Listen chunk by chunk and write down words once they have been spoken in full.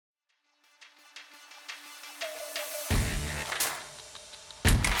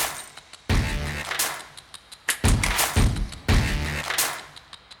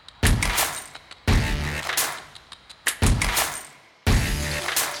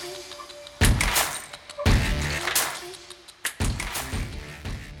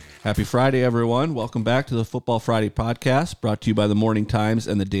Happy Friday, everyone. Welcome back to the Football Friday podcast, brought to you by the Morning Times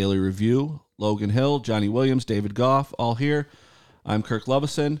and the Daily Review. Logan Hill, Johnny Williams, David Goff, all here. I'm Kirk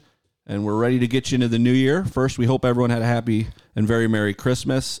Levison, and we're ready to get you into the new year. First, we hope everyone had a happy and very Merry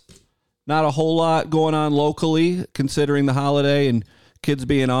Christmas. Not a whole lot going on locally, considering the holiday and kids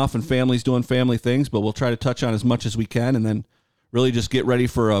being off and families doing family things, but we'll try to touch on as much as we can and then really just get ready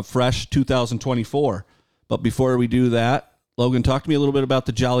for a fresh 2024. But before we do that, Logan, talk to me a little bit about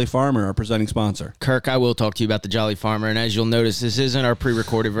the Jolly Farmer, our presenting sponsor. Kirk, I will talk to you about the Jolly Farmer, and as you'll notice, this isn't our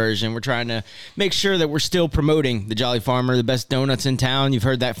pre-recorded version. We're trying to make sure that we're still promoting the Jolly Farmer, the best donuts in town. You've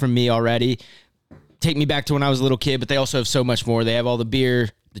heard that from me already. Take me back to when I was a little kid, but they also have so much more. They have all the beer,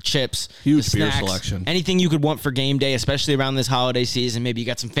 the chips, huge the snacks, beer selection. Anything you could want for game day, especially around this holiday season. Maybe you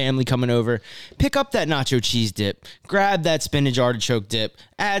got some family coming over. Pick up that nacho cheese dip. Grab that spinach artichoke dip.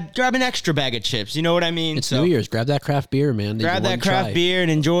 Grab an extra bag of chips. You know what I mean? It's New Year's. Grab that craft beer, man. Grab that craft beer and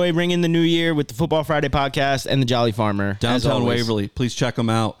enjoy ringing the new year with the Football Friday podcast and the Jolly Farmer. Downtown Waverly. Please check them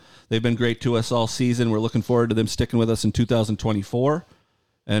out. They've been great to us all season. We're looking forward to them sticking with us in 2024.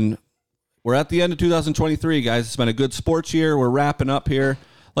 And we're at the end of 2023, guys. It's been a good sports year. We're wrapping up here.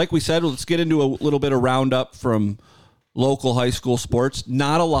 Like we said, let's get into a little bit of roundup from local high school sports.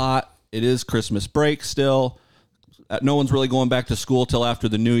 Not a lot. It is Christmas break still. No one's really going back to school till after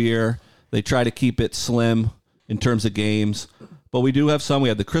the new year. They try to keep it slim in terms of games. But we do have some. We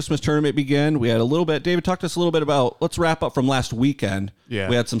had the Christmas tournament begin. We had a little bit. David, talk to us a little bit about, let's wrap up from last weekend. Yeah.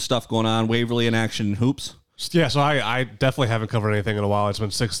 We had some stuff going on. Waverly in action and hoops. Yeah, so I definitely haven't covered anything in a while. It's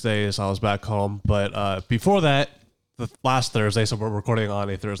been 6 days. I was back home. But before that, the last Thursday, so we're recording on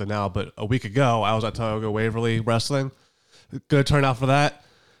a Thursday now, but a week ago, I was at Tioga Waverly Wrestling. Good turnout for that.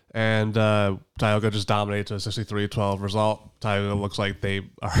 And Tioga just dominated to a 63-12 result. Tioga looks like they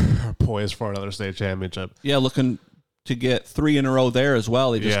are poised for another state championship. Yeah, looking to get 3 in a row there as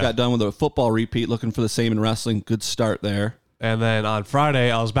well. They just got done with a football repeat, looking for the same in wrestling. Good start there. And then on Friday,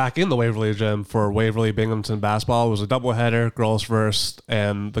 I was back in the Waverly gym for Waverly Binghamton basketball. It was a doubleheader, girls first,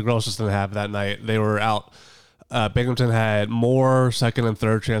 and the girls just didn't have it that night. They were out. Binghamton had more second and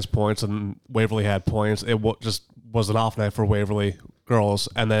third chance points than Waverly had points. It just was an off night for Waverly girls.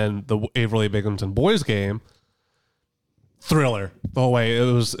 And then the Waverly Binghamton boys game, thriller the whole way. It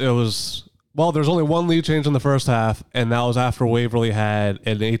was well, there's only one lead change in the first half, and that was after Waverly had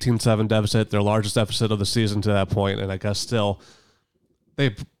an 18-7 deficit, their largest deficit of the season to that point, and I guess still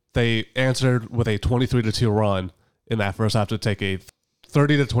they answered with a 23-2 run in that first half to take a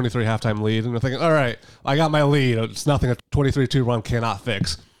 30-23 halftime lead, and they're thinking, all right, I got my lead. It's nothing a 23-2 run cannot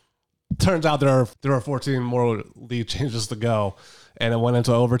fix. Turns out there are 14 more lead changes to go, and it went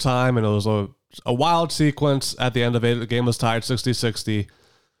into overtime, and it was a wild sequence at the end of it. The game was tied 60-60.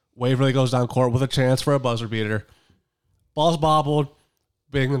 Waverly goes down court with a chance for a buzzer beater. Ball's bobbled.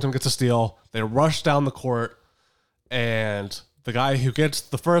 Binghamton gets a steal. They rush down the court, and the guy who gets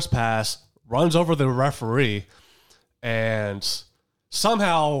the first pass runs over the referee, and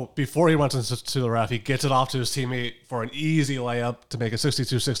somehow, before he runs into the ref, he gets it off to his teammate for an easy layup to make it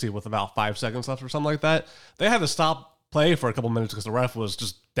 62-60 with about 5 seconds left or something like that. They had to stop play for a couple minutes because the ref was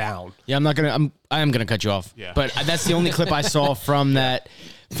just down. Yeah, I am gonna cut you off. Yeah. But that's the only clip I saw from that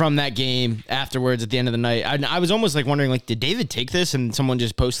game afterwards at the end of the night. I was almost like wondering, like, did David take this and someone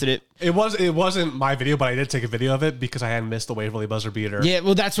just posted it? It wasn't my video, but I did take a video of it because I hadn't missed the Waverly buzzer beater. Yeah,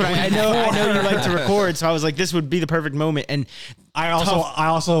 well, that's what I know. I know you like to record, so I was like, this would be the perfect moment. And I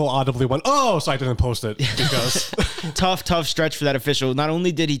also audibly went, oh, so I didn't post it because tough stretch for that official. Not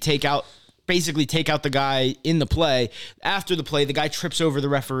only did he basically take out the guy in the play. After the play, the guy trips over the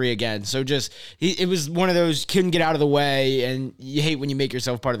referee again. So it was one of those, couldn't get out of the way, and you hate when you make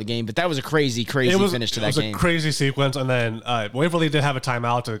yourself part of the game. But that was a crazy finish to that game. It was a crazy sequence, and then Waverly did have a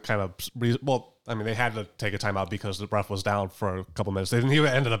timeout to kind of, they had to take a timeout because the ref was down for a couple minutes. He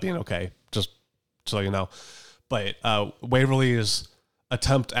ended up being okay, just so you know. But Waverly's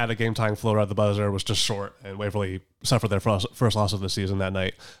attempt at a game-tying floater at the buzzer was just short, and Waverly suffered their first loss of the season that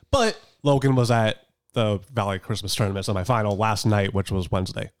night. But Logan was at the Valley Christmas Tournament semifinal last night, which was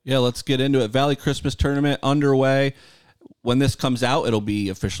Wednesday. Yeah, let's get into it. Valley Christmas Tournament underway. When this comes out, it'll be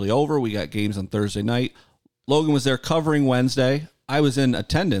officially over. We got games on Thursday night. Logan was there covering Wednesday. I was in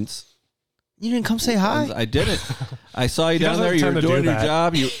attendance. You didn't come say hi? I didn't. I saw you down there. You were doing your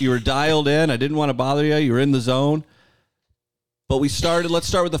job. You were dialed in. I didn't want to bother you. You were in the zone. But let's start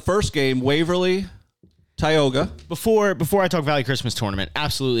with the first game, Waverly, Tioga. Before I talk Valley Christmas Tournament,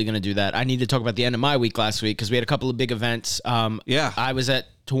 absolutely going to do that. I need to talk about the end of my week last week because we had a couple of big events. I was at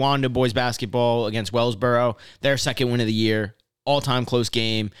Towanda boys basketball against Wellsboro, their second win of the year, all-time close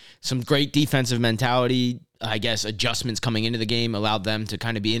game, some great defensive mentality. I guess, adjustments coming into the game allowed them to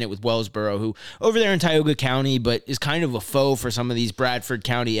kind of be in it with Wellsboro, who over there in Tioga County, but is kind of a foe for some of these Bradford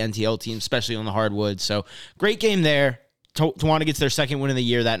County NTL teams, especially on the hardwood. So great game there. Towanda gets their second win of the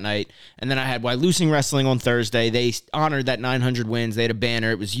year that night. And then I had Wyalusing Wrestling on Thursday. They honored that 900 wins. They had a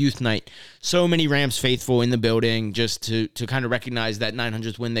banner. It was youth night. So many Rams faithful in the building just to kind of recognize that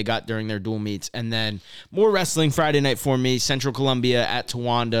 900th win they got during their dual meets. And then more wrestling Friday night for me. Central Columbia at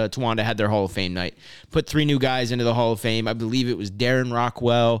Towanda. Towanda had their Hall of Fame night. Put 3 new guys into the Hall of Fame. I believe it was Darren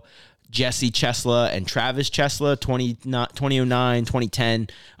Rockwell, Jesse Chesla, and Travis Chesla, 2009, 2010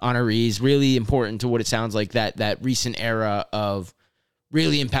 honorees. Really important to what it sounds like, that recent era of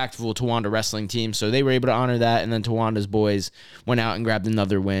really impactful Towanda wrestling team. So they were able to honor that, and then Towanda's boys went out and grabbed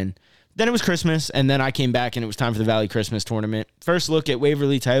another win. Then it was Christmas, and then I came back, and it was time for the Valley Christmas Tournament. First look at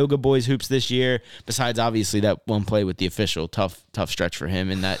Waverly Tioga boys hoops this year, besides obviously that one play with the official. Tough stretch for him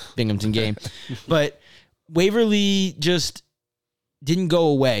in that Binghamton game. But Waverly just didn't go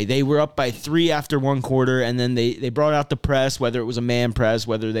away. They were up by 3 after one quarter, and then they brought out the press, whether it was a man press,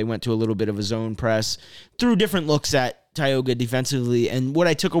 whether they went to a little bit of a zone press, threw different looks at Tioga defensively. And what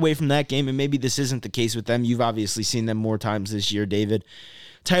I took away from that game, and maybe this isn't the case with them, you've obviously seen them more times this year, David.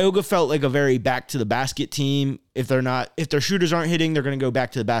 Tioga felt like a very back to the basket team. If their shooters aren't hitting, they're going to go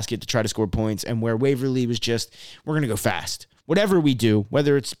back to the basket to try to score points. And where Waverly was just, we're going to go fast. Whatever we do,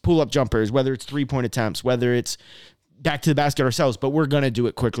 whether it's pull-up jumpers, whether it's 3-point attempts, whether it's back to the basket ourselves, but we're going to do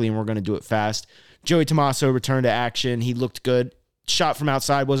it quickly and we're going to do it fast. Joey Tommaso returned to action. He looked good. Shot from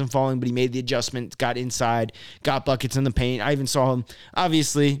outside, wasn't falling, but he made the adjustment, got inside, got buckets in the paint. I even saw him,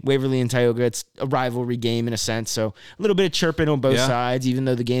 obviously, Waverly and Tioga, it's a rivalry game in a sense, so a little bit of chirping on both sides, even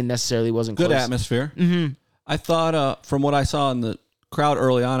though the game necessarily wasn't good close. Atmosphere. Mm-hmm. I thought, from what I saw in the crowd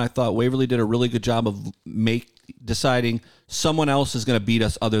early on, I thought Waverly did a really good job of deciding someone else is going to beat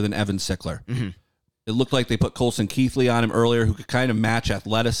us other than Evan Sickler. Mm-hmm. It looked like they put Colson Keithley on him earlier, who could kind of match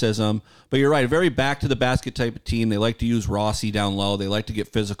athleticism. But you're right, a very back-to-the-basket type of team. They like to use Rossi down low. They like to get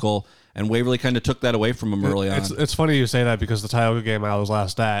physical. And Waverly kind of took that away from him early on. It's funny you say that because the Tioga game I was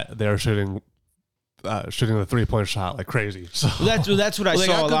last at, they were shooting the 3-point shot like crazy. So that's what I they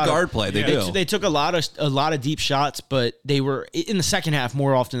saw. got good guard play. They do. They took a lot of deep shots, but they were in the second half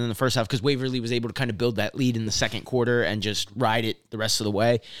more often than the first half because Waverly was able to kind of build that lead in the second quarter and just ride it the rest of the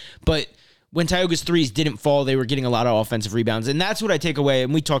way. But when Tioga's threes didn't fall, they were getting a lot of offensive rebounds. And that's what I take away.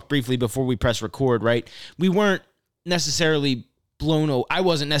 And we talked briefly before we press record, right? We weren't necessarily I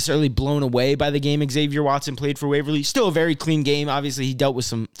wasn't necessarily blown away by the game Xavier Watson played for Waverly. Still a very clean game. Obviously, he dealt with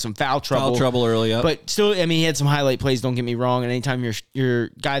some foul trouble. Foul trouble early up. But still, I mean, he had some highlight plays, don't get me wrong. And anytime your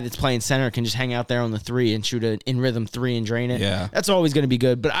guy that's playing center can just hang out there on the 3 and shoot an in-rhythm 3 and drain it, that's always going to be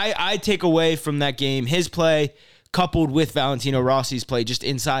good. But I take away from that game his play, coupled with Valentino Rossi's play, just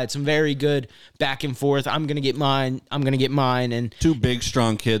inside. Some very good back and forth. I'm going to get mine. And 2 big,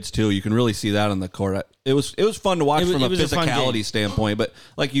 strong kids, too. You can really see that on the court. It was fun to watch from a physicality standpoint, but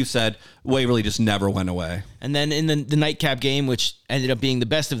like you said, Waverly just never went away. And then in the nightcap game, which ended up being the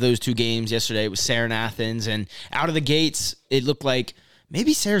best of those 2 games yesterday, it was Sayre and Athens. And out of the gates, it looked like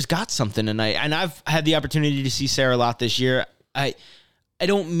maybe Sayre's got something tonight. And I've had the opportunity to see Sayre a lot this year. I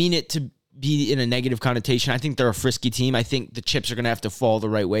don't mean it to be in a negative connotation. I think they're a frisky team. I think the chips are going to have to fall the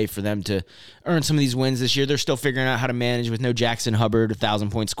right way for them to earn some of these wins this year. They're still figuring out how to manage with no Jackson Hubbard,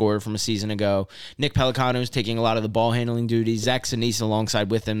 1,000-point scorer from a season ago. Nick Pelicano's taking a lot of the ball handling duties. Zach Sinise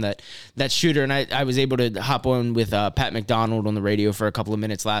alongside with him, that shooter. And I was able to hop on with Pat McDonald on the radio for a couple of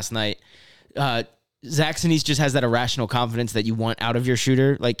minutes last night. Zach Sinise just has that irrational confidence that you want out of your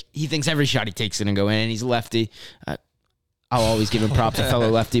shooter. Like, he thinks every shot he takes is going to go in, and he's a lefty. I'll always give him props, a fellow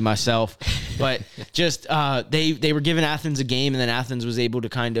lefty myself. But just they were giving Athens a game, and then Athens was able to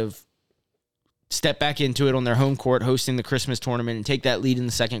kind of step back into it on their home court, hosting the Christmas tournament, and take that lead in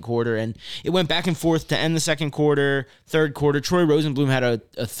the second quarter. And it went back and forth to end the second quarter, third quarter. Troy Rosenblum had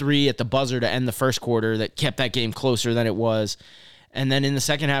a 3 at the buzzer to end the first quarter that kept that game closer than it was. And then in the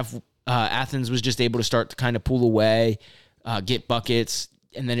second half, Athens was just able to start to kind of pull away, get buckets.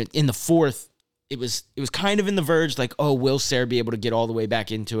 And then in the fourth, it was kind of in the verge, like, oh, will Sayre be able to get all the way back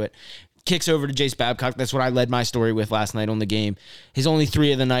into it? Kicks over to Jace Babcock. That's what I led my story with last night on the game. His only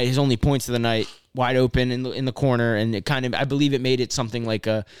 3 of the night, his only points of the night, wide open in the corner, and it kind of, I believe it made it something like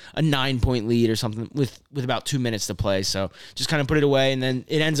a 9-point lead or something with about 2 minutes to play. So just kind of put it away, and then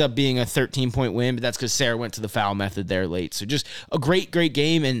it ends up being a 13-point win, but that's because Sayre went to the foul method there late. So just a great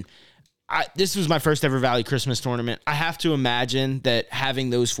game, and this was my first ever Valley Christmas tournament. I have to imagine that having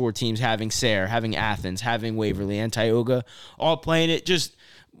those 4 teams, having Sayre, having Athens, having Waverly, and Tioga all playing it,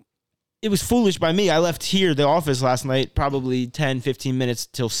 it was foolish by me. I left here, the office last night, probably 10, 15 minutes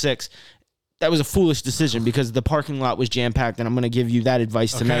till 6, that was a foolish decision because the parking lot was jam-packed, and I'm going to give you that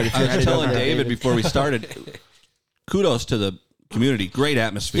advice tonight. If I you're was headed telling over there, David before we started, kudos to the community. Great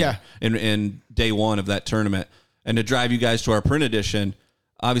atmosphere in day one of that tournament. And to drive you guys to our print edition,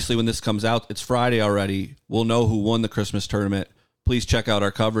 obviously when this comes out, it's Friday already. We'll know who won the Christmas tournament. Please check out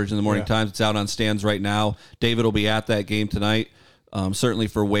our coverage in the Morning Times. It's out on stands right now. David will be at that game tonight, certainly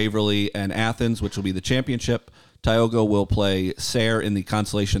for Waverly and Athens, which will be the championship. Tioga will play Sayre in the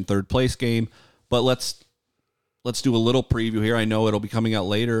consolation third place game. But let's do a little preview here. I know it'll be coming out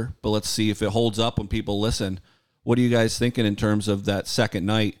later, but let's see if it holds up when people listen. What are you guys thinking in terms of that second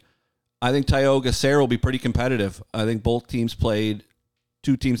night? I think Tioga-Sayre will be pretty competitive. I think both teams played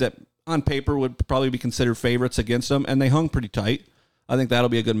two teams that on paper would probably be considered favorites against them, and they hung pretty tight. I think that'll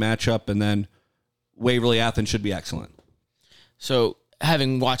be a good matchup, and then Waverly-Athens should be excellent. So,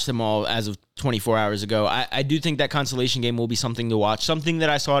 having watched them all as of 24 hours ago, I do think that consolation game will be something to watch. Something that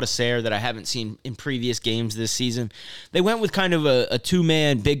I saw to Sayre that I haven't seen in previous games this season. They went with kind of a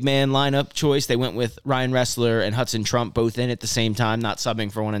two-man, big-man lineup choice. They went with Ryan Ressler and Hudson Trump both in at the same time, not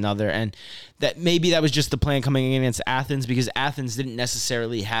subbing for one another. And that maybe that was just the plan coming in against Athens because Athens didn't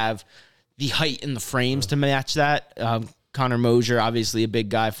necessarily have the height and the frames to match that. Connor Mosier, obviously a big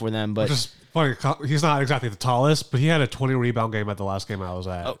guy for them, but... Funny, he's not exactly the tallest, but he had a 20 rebound game at the last game I was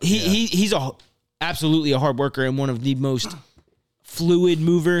at. He's absolutely a hard worker and one of the most fluid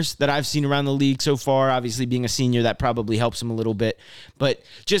movers that I've seen around the league so far. Obviously, being a senior, that probably helps him a little bit. But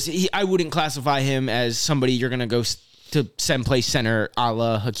I wouldn't classify him as somebody you're going to go to play center a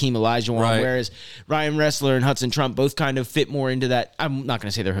la Hakeem Olajuwon, whereas Ryan Ressler and Hudson Trump both kind of fit more into that. I'm not going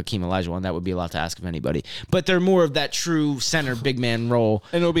to say they're Hakeem Olajuwon. That would be a lot to ask of anybody. But they're more of that true center big man role.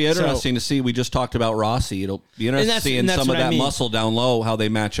 And it'll be interesting to see. We just talked about Rossi. It'll be interesting seeing some of that muscle down low, how they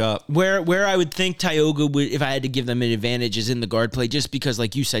match up. Where I would think Tioga would, if I had to give them an advantage, is in the guard play, just because,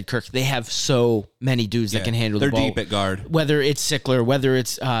 like you said, Kirk, they have so many dudes that can handle the ball. They're deep at guard. Whether it's Sickler, whether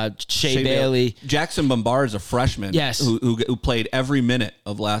it's Shea Bailey. Jackson Bombard is a freshman who played every minute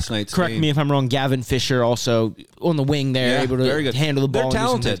of last night's game. Correct me if I'm wrong. Gavin Fisher also on the wing there, able to handle the ball. They're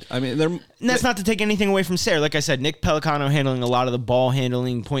talented. I mean, and that's not to take anything away from Sayre. Like I said, Nick Pelicano handling a lot of the ball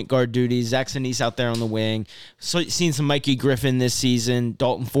handling, point guard duties. Zach Sinise out there on the wing. So, seen some Mikey Griffin this season.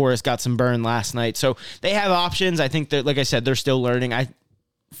 Dalton Forrest got some burn last night. So they have options. I think that, like I said, they're still learning.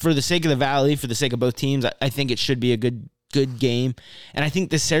 For the sake of the Valley, for the sake of both teams, I think it should be a good game. And I think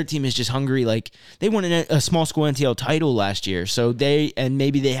the Sayre team is just hungry. Like, they won a small school NTL title last year. So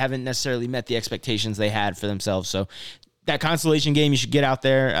maybe they haven't necessarily met the expectations they had for themselves. So that consolation game, you should get out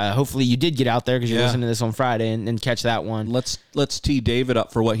there. Hopefully you did get out there because you're listening to this on Friday and catch that one. Let's tee David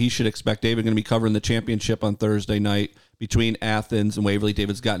up for what he should expect. David going to be covering the championship on Thursday night between Athens and Waverly.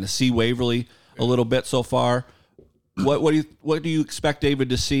 David's gotten to see Waverly a little bit so far. What do you expect David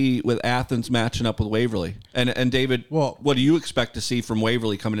to see with Athens matching up with Waverly? And David, what do you expect to see from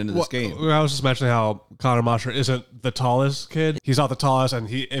Waverly coming into this game? I was just mentioning how Connor Mosher isn't the tallest kid. He's not the tallest, and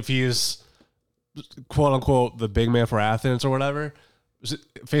if he's quote unquote the big man for Athens or whatever,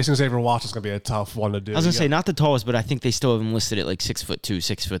 facing Xavier Watts is going to be a tough one to do. I was going to say not the tallest, but I think they still have him listed at like 6'2",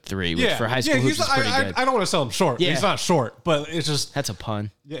 6'3", which for high school hoops is pretty good. I don't want to sell him short. Yeah. He's not short, but it's just that's a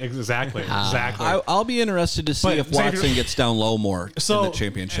pun. Yeah, exactly. Exactly. I'll be interested to see if Watson gets down low more in the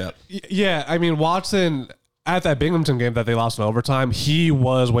championship. Yeah, I mean Watson at that Binghamton game that they lost in overtime, he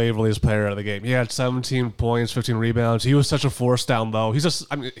was Waverly's player of the game. He had 17 points, 15 rebounds. He was such a force down low. He's a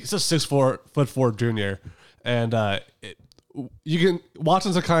 6'4" junior, and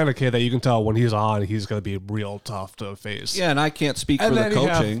Watson's the kind of kid that you can tell when he's on, he's going to be real tough to face. Yeah, and I can't speak for the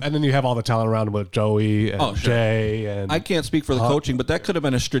coaching. And then you have all the talent around him with Joey and Jay. And I can't speak for the coaching, but that could have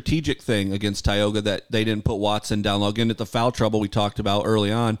been a strategic thing against Tioga that they didn't put Watson down low. Again, at the foul trouble we talked about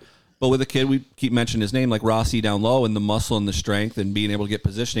early on. But with a kid, we keep mentioning his name, like Rossi down low, and the muscle and the strength and being able to get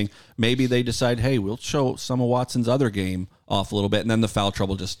positioning, maybe they decide, hey, we'll show some of Watson's other game off a little bit, and then the foul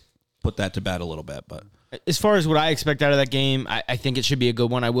trouble just put that to bed a little bit. But as far as what I expect out of that game, I think it should be a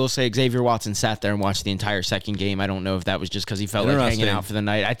good one. I will say Xavier Watson sat there and watched the entire second game. I don't know if that was just because he felt like hanging out for the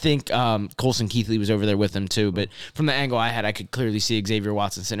night. I think Colson Keithley was over there with him too, but from the angle I had, I could clearly see Xavier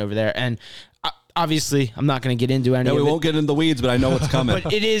Watson sitting over there. And obviously, I'm not going to get into any of it. We won't get into the weeds, but I know what's coming.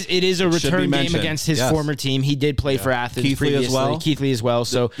 But it is a return game against his former team. He did play for Athens previously. Keithley as well.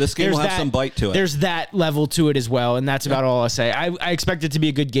 So this game will have some bite to it. There's that level to it as well, and that's about all I'll say. I expect it to be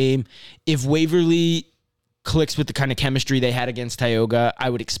a good game. If Waverly clicks with the kind of chemistry they had against Tioga, I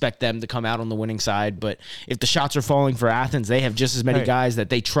would expect them to come out on the winning side. But if the shots are falling for Athens, they have just as many guys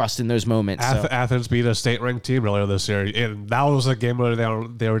that they trust in those moments. Athens beat a state-ranked team earlier this year, and that was a game where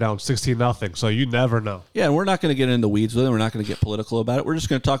they were down 16-0, so you never know. Yeah, and we're not going to get into the weeds with it. We're not going to get political about it. We're just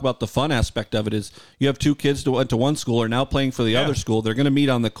going to talk about the fun aspect of it. Is you have two kids who went to one school are now playing for the other school. They're going to meet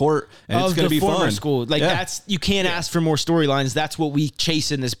on the court, and it's going to be fun. School. That's you can't ask for more storylines. That's what we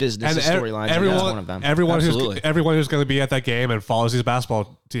chase in this business. And storylines. That's one of them. Everyone who's going to be at that game and follows these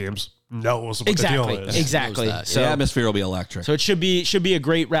basketball teams knows what the deal is. Exactly. So the atmosphere will be electric. So it should be a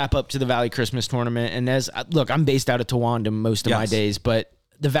great wrap up to the Valley Christmas tournament. And I'm based out of Towanda most of my days, but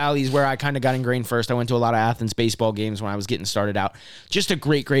the Valley is where I kind of got ingrained first. I went to a lot of Athens baseball games when I was getting started out. Just a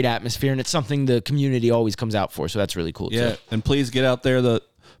great atmosphere, and it's something the community always comes out for. So that's really cool. Yeah, and please get out there. The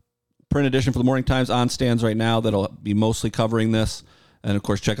print edition for the Morning Times on stands right now that'll be mostly covering this. And, of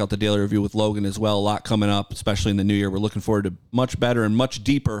course, check out the Daily Review with Logan as well. A lot coming up, especially in the new year. We're looking forward to much better and much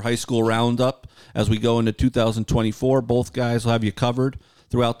deeper high school roundup as we go into 2024. Both guys will have you covered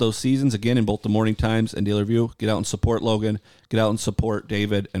throughout those seasons, again, in both the Morning Times and Daily Review. Get out and support Logan. Get out and support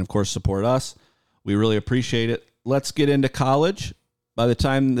David. And, of course, support us. We really appreciate it. Let's get into college. By the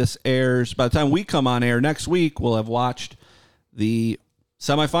time we come on air next week, we'll have watched the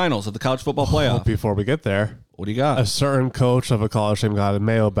semifinals of the college football playoff. Before we get there, what do you got? A certain coach of a college team got a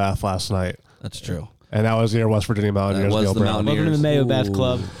Mayo bath last night. That's true. And that was your West Virginia Mountaineers. Welcome to the Mayo Bath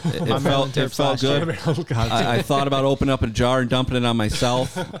Club. It felt good. I thought about opening up a jar and dumping it on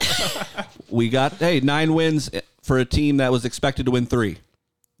myself. We got 9 wins for a team that was expected to win 3.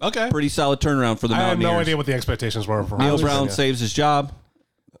 Okay. Pretty solid turnaround for the Mountaineers. I have no idea what the expectations were for Neil Brown saves his job.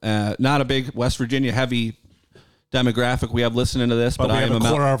 Not a big West Virginia heavy demographic we have listening to this, but I am a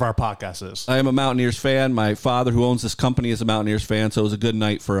quarter of our podcast is. I am a Mountaineers fan. My father, who owns this company, is a Mountaineers fan, so it was a good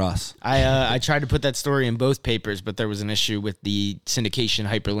night for us. I tried to put that story in both papers, but there was an issue with the syndication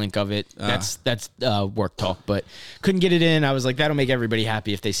hyperlink of it. That's work talk, but couldn't get it in. I was like, that'll make everybody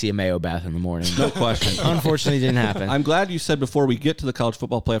happy if they see a Mayo bath in the morning. No question. Unfortunately, it didn't happen. I'm glad you said before we get to the college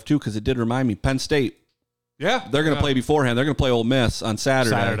football playoff too, because it did remind me. Penn State. Yeah, they're going to play beforehand. They're going to play Ole Miss on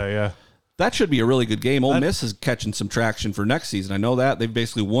Saturday. Yeah. That should be a really good game. Ole Miss is catching some traction for next season. I know that. They've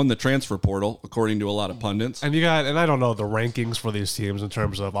basically won the transfer portal, according to a lot of pundits. And I don't know the rankings for these teams in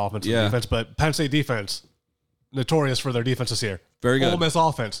terms of offense and defense, but Penn State defense, notorious for their defense this year. Very good. Ole Miss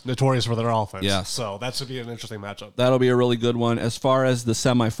offense, notorious for their offense. Yes. So that should be an interesting matchup. That'll be a really good one. As far as the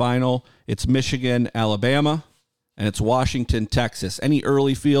semifinal, it's Michigan, Alabama, and it's Washington, Texas. Any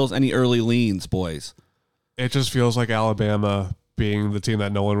early feels, any early leans, boys? It just feels like Alabama, being the team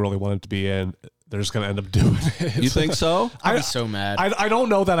that no one really wanted to be in, they're just going to end up doing it. You think so? I'd be so mad. I don't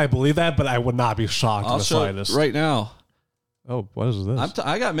know that I believe that, but I would not be shocked in the slightest. Right now. Oh, what is this?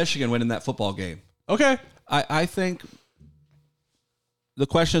 I got Michigan winning that football game. Okay. I think the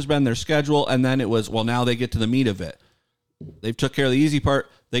question has been their schedule, and then it was, well, now they get to the meat of it. They've took care of the easy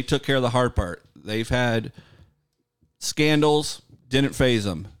part. They took care of the hard part. They've had scandals, didn't phase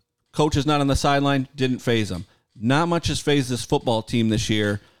them. Coaches not on the sideline, didn't phase them. Not much has phased this football team this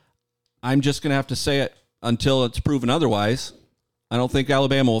year. I'm just going to have to say it until it's proven otherwise. I don't think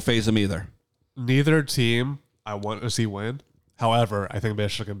Alabama will phase them either. Neither team I want to see win. However, I think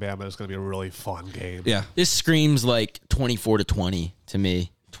Michigan-Bama is going to be a really fun game. Yeah. This screams like 24-20 to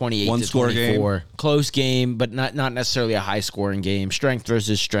me. 28 One to score 24. game. Close game, but not necessarily a high-scoring game. Strength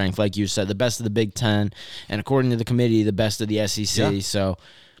versus strength, like you said. The best of the Big Ten, and according to the committee, the best of the SEC. Yeah. So,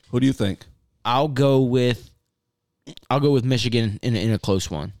 who do you think? I'll go with Michigan in a close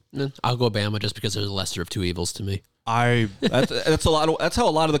one. I'll go Bama just because they're the lesser of two evils to me. That's how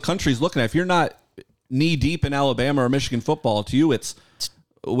a lot of the country's looking at it. If you're not knee deep in Alabama or Michigan football, to you it's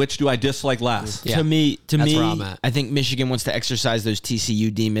which do I dislike less? Yeah. To me, where I'm at. I think Michigan wants to exercise those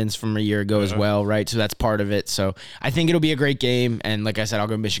TCU demons from a year ago as well, right? So that's part of it. So I think it'll be a great game, and like I said, I'll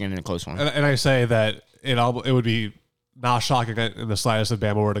go Michigan in a close one. And I say that it would be not shocking in the slightest if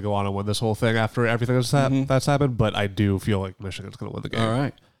Bama were to go on and win this whole thing after everything that's happened, but I do feel like Michigan's going to win the game. All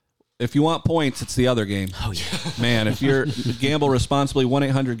right. If you want points, it's the other game. Oh, yeah. Man, if you're gamble responsibly,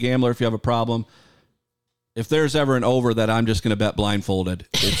 1-800-GAMBLER if you have a problem. If there's ever an over that I'm just going to bet blindfolded,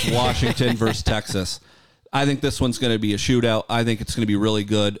 it's Washington versus Texas. I think this one's going to be a shootout. I think it's going to be really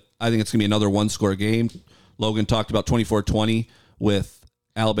good. I think it's going to be another one-score game. Logan talked about 24-20 with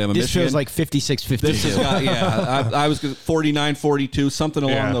Alabama, this Michigan. feels like 56-52. This has got, I was 49-42, something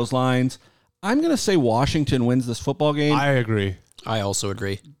along those lines. I'm going to say Washington wins this football game. I agree. I also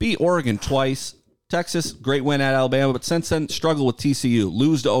agree. Beat Oregon twice. Texas, great win at Alabama, but since then, struggle with TCU.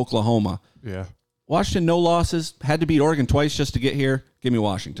 Lose to Oklahoma. Yeah. Washington, no losses. Had to beat Oregon twice just to get here. Give me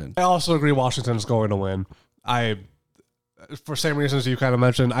Washington. I also agree Washington's going to win. For same reasons you kind of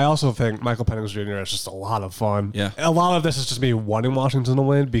mentioned, I also think Michael Penix Jr. is just a lot of fun. Yeah. A lot of this is just me wanting Washington to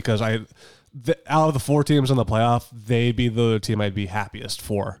win because out of the 4 teams in the playoff, they'd be the team I'd be happiest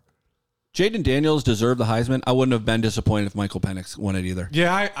for. Jaden Daniels deserved the Heisman. I wouldn't have been disappointed if Michael Penix won it either.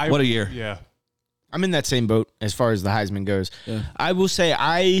 Yeah. What a year. Yeah. I'm in that same boat as far as the Heisman goes. Yeah. I will say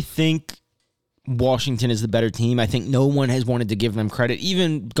I think Washington is the better team. I think no one has wanted to give them credit.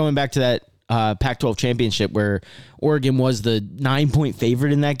 Even going back to that Pac-12 championship where Oregon was the 9-point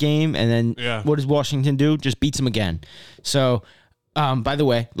favorite in that game. And then what does Washington do? Just beats them again. So, by the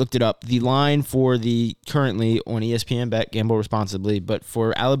way, looked it up. The line for the currently on ESPN Bet, gamble responsibly, but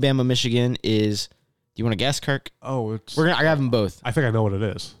for Alabama, Michigan is, do you want to guess, Kirk? Oh, I have them both. I think I know what it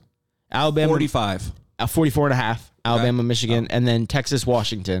is. Alabama 45. 44.5. Alabama, Michigan, and then Texas,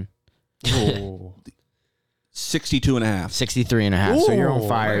 Washington. Oh. 62.5. 63.5. So you're on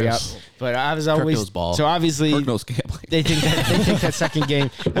fire. Nice. Yep. But I was always knows ball. so obviously Kirk knows gambling. they think that second game.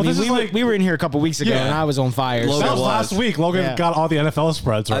 I mean, we were in here a couple weeks ago and I was on fire. Logan That was was. last week. Logan got all the NFL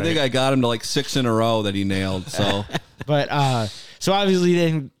spreads right. I think I got him to like 6 in a row that he nailed. So But so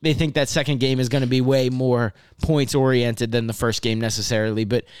obviously they think that second game is going to be way more points oriented than the first game necessarily.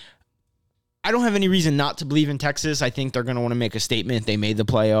 But I don't have any reason not to believe in Texas. I think they're going to want to make a statement. They made the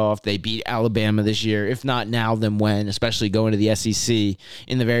playoff. They beat Alabama this year. If not now, then when, especially going to the SEC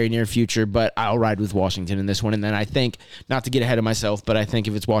in the very near future. But I'll ride with Washington in this one. And then I think, not to get ahead of myself, but I think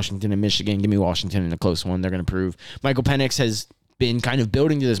if it's Washington and Michigan, give me Washington in a close one. They're going to prove. Michael Penix has been kind of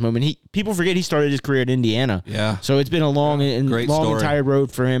building to this moment. People forget he started his career at Indiana. Yeah. So it's been a long Great story. entire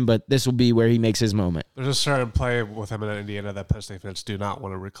road for him, but this will be where he makes his moment. There's a certain play with him in Indiana that Penn State fans do not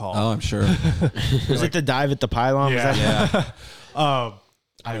want to recall. I'm sure. Was it the dive at the pylon? Was that- Yeah.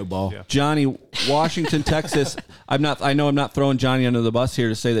 I know ball. Yeah. Johnny, Washington, Texas. I know I'm not throwing Johnny under the bus here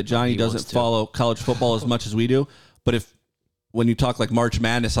to say that Johnny doesn't follow college football as much as we do. But when you talk like March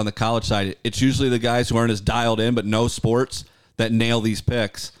Madness on the college side, it's usually the guys who aren't as dialed in but know sports that nail these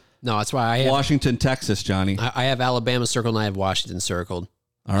picks. No, that's why I have Washington, Texas, Johnny. I have Alabama circled and I have Washington circled.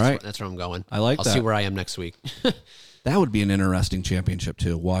 All right. That's where I'm going. I like I'll that. see where I am next week. That would be an interesting championship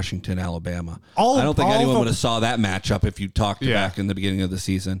too. Washington, Alabama. I don't think all anyone the- would have saw that matchup if you talked back in the beginning of the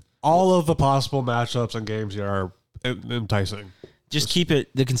season. All of the possible matchups and games here are enticing. Just keep it.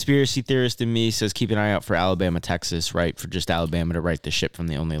 The conspiracy theorist in me says keep an eye out for Alabama, Texas, right? For just Alabama to right the ship from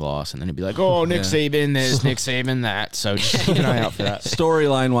the only loss, and then it'd be like, oh, Nick Saban this, Nick Saban that. So just keep an eye out for that.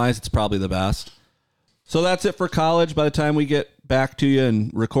 Storyline wise, it's probably the best. So that's it for college. By the time we get back to you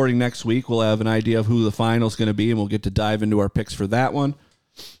and recording next week, we'll have an idea of who the final is going to be, and we'll get to dive into our picks for that one.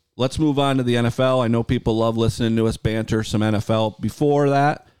 Let's move on to the NFL. I know people love listening to us banter some NFL. Before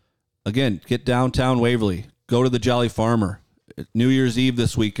that, again, get downtown Waverly. Go to the Jolly Farmer. New Year's Eve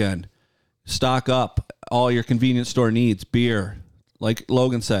this weekend. Stock up all your convenience store needs. Beer. Like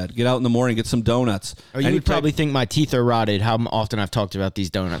Logan said, get out in the morning, get some donuts. Oh, you would probably think my teeth are rotted how often I've talked about these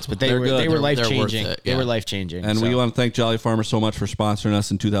donuts, but they were life-changing. They're worth it, They yeah. were life-changing. And we want to thank Jolly Farmer so much for sponsoring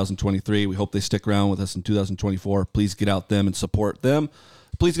us in 2023. We hope they stick around with us in 2024. Please get out them and support them.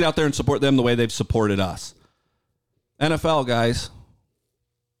 Please get out there and support them the way they've supported us. NFL, guys.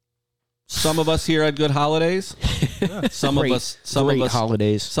 Some of us here had good holidays. Some of us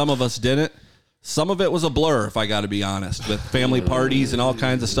holidays. Some of us didn't. Some of it was a blur, if I got to be honest, with family parties and all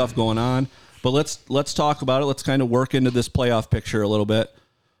kinds of stuff going on. But let's talk about it. Let's kind of work into this playoff picture a little bit.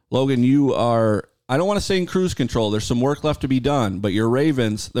 Logan, you are, I don't want to say in cruise control. There's some work left to be done, but your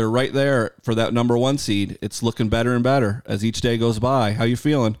Ravens, they're right there for that number 1 seed. It's looking better and better as each day goes by. How you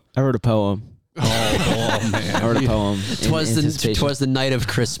feeling? I wrote a poem. Oh man. I wrote a poem. Twas the night of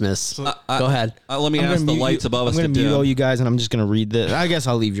Christmas. Go ahead. Let me ask the lights above us I'm to going to mute all dim. you guys, and I'm just going to read this. I guess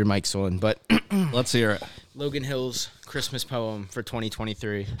I'll leave your mics on, but Let's hear it. Logan Hill's Christmas poem for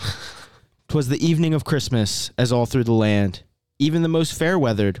 2023. 'Twas the evening of Christmas, as all through the land, even the most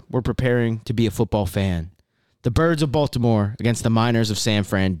fair-weathered were preparing to be a football fan. The birds of Baltimore against the miners of San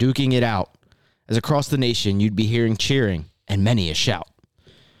Fran, duking it out, as across the nation you'd be hearing cheering and many a shout.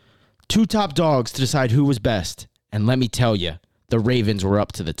 2 top dogs to decide who was best, and let me tell you, the Ravens were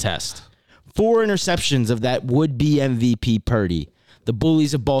up to the test. 4 interceptions of that would-be MVP Purdy. The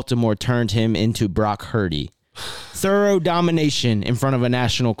bullies of Baltimore turned him into Brock Purdy. Thorough domination in front of a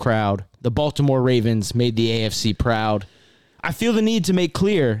national crowd. The Baltimore Ravens made the AFC proud. I feel the need to make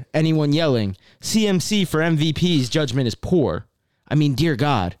clear, anyone yelling, CMC for MVP's judgment is poor. I mean, dear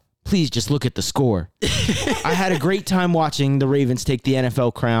God, please just look at the score. I had a great time watching the Ravens take the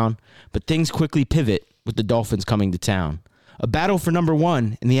NFL crown, but things quickly pivot with the Dolphins coming to town. A battle for number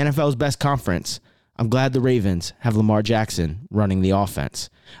 1 in the NFL's best conference. I'm glad the Ravens have Lamar Jackson running the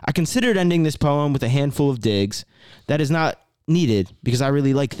offense. I considered ending this poem with a handful of digs. That is not needed because I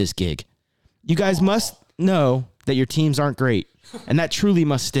really like this gig. You guys must know that your teams aren't great, and that truly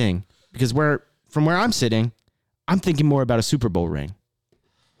must sting because from where I'm sitting, I'm thinking more about a Super Bowl ring.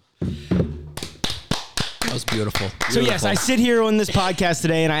 That was beautiful. So, yes, I sit here on this podcast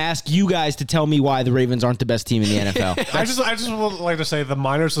today and I ask you guys to tell me why the Ravens aren't the best team in the NFL. I just would like to say the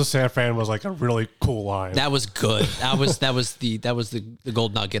Miners of San Fran was like a really cool line. That was good. That was the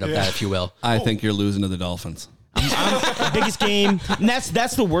gold nugget of that, if you will. I think you're losing to the Dolphins. The biggest game. And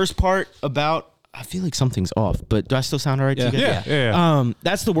that's the worst part about. I feel like something's off, but do I still sound all right to you guys? Yeah.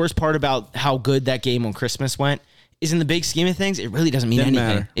 That's the worst part about how good that game on Christmas went. Is in the big scheme of things, it really doesn't mean anything.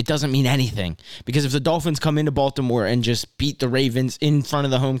 Matter. It doesn't mean anything. Because if the Dolphins come into Baltimore and just beat the Ravens in front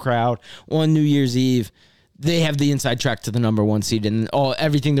of the home crowd on New Year's Eve, they have the inside track to the number 1 seed, and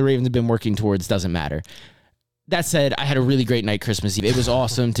everything the Ravens have been working towards doesn't matter. That said, I had a really great night Christmas Eve. It was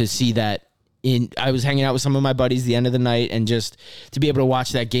awesome to see that. I was hanging out with some of my buddies the end of the night, and just to be able to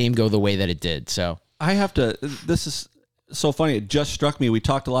watch that game go the way that it did. So This is so funny. It just struck me. We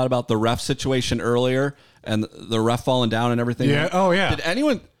talked a lot about the ref situation earlier and the ref falling down and everything. Yeah. Oh, yeah. Did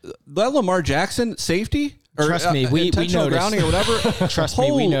anyone, that Lamar Jackson safety? Or, Trust me, we intentional noticed. grounding or whatever? Trust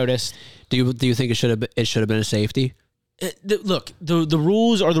me, we noticed. Do you think it should have been a safety? Look, the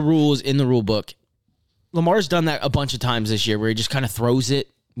rules are the rules in the rule book. Lamar's done that a bunch of times this year where he just kind of throws it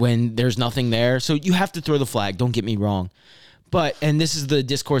when there's nothing there. So you have to throw the flag. Don't get me wrong. But, and this is the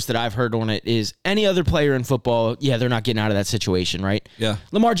discourse that I've heard on it, is any other player in football, they're not getting out of that situation, right? Yeah.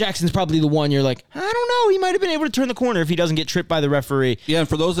 Lamar Jackson's probably the one you're like, I don't know, he might have been able to turn the corner if he doesn't get tripped by the referee. Yeah, and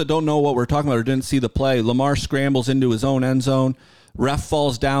for those that don't know what we're talking about or didn't see the play, Lamar scrambles into his own end zone. Ref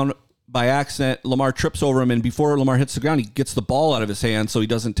falls down by accident. Lamar trips over him, and before Lamar hits the ground, he gets the ball out of his hand so he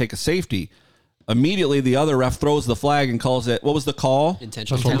doesn't take a safety. Immediately, the other ref throws the flag and calls it, what was the call?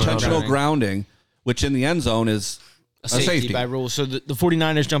 Intentional grounding, which in the end zone is a safety by rule. So the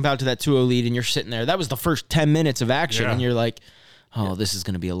 49ers jump out to that 2-0 lead, and you're sitting there. That was the first 10 minutes of action, and you're like, oh, this is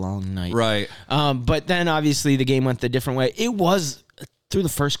going to be a long night. Right. But then, obviously, the game went the different way. It was, through the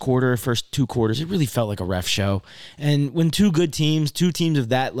first 2 quarters, it really felt like a ref show. And when two teams of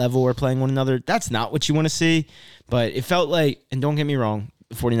that level are playing one another, that's not what you want to see. But it felt like, and don't get me wrong,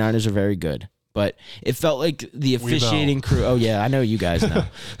 the 49ers are very good. But it felt like the officiating crew. Oh, yeah, I know you guys know.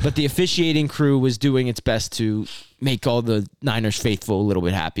 But the officiating crew was doing its best to make all the Niners faithful a little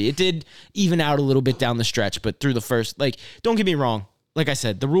bit happy. It did even out a little bit down the stretch, but through the first, don't get me wrong. Like I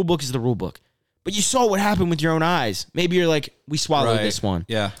said, the rule book is the rule book. But you saw what happened with your own eyes. Maybe you're like, we swallowed this one.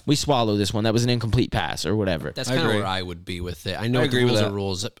 Yeah. We swallowed this one. That was an incomplete pass or whatever. That's kind of where I would be with it. I know I the agree with rules that. are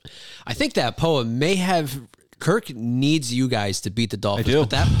rules. I think that poem may have... Kirk needs you guys to beat the Dolphins, I do.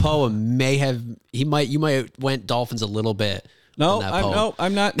 but that poem may have... You might went Dolphins a little bit.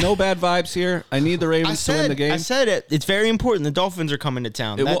 I'm not. No bad vibes here. I need the Ravens to win the game. I said it. It's very important. The Dolphins are coming to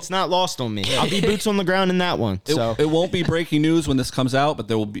town. That's not lost on me. I'll be boots on the ground in that one. It won't be breaking news when this comes out, but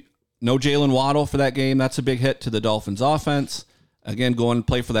there will be no Jalen Waddle for that game. That's a big hit to the Dolphins offense. Again, go and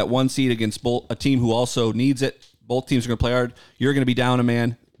play for that 1 seed against a team who also needs it. Both teams are going to play hard. You're going to be down a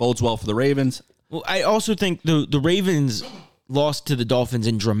man. Bodes well for the Ravens. Well, I also think the Ravens lost to the Dolphins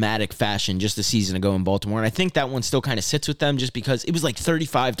in dramatic fashion just a season ago in Baltimore, and I think that one still kind of sits with them just because it was like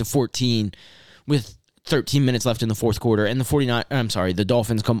 35-14 with 13 minutes left in the fourth quarter, and the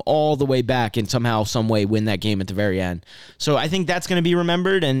Dolphins come all the way back and somehow, some way win that game at the very end. So I think that's going to be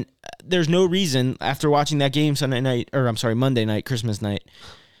remembered, and there's no reason after watching that game Monday night, Christmas night.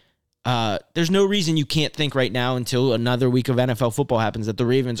 There's no reason you can't think right now until another week of NFL football happens that the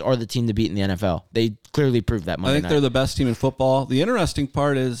Ravens are the team to beat in the NFL. They clearly proved that Monday night. They're the best team in football. The interesting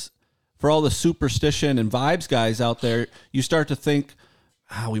part is for all the superstition and vibes guys out there, you start to think,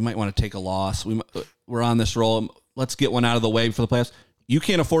 we might want to take a loss. We're on this roll. Let's get one out of the way for the playoffs. You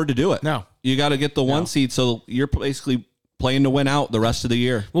can't afford to do it. No. You got to get the 1 seed, so you're basically playing to win out the rest of the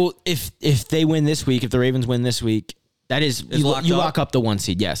year. Well, if they win this week, if the Ravens win this week, that is, you lock up the 1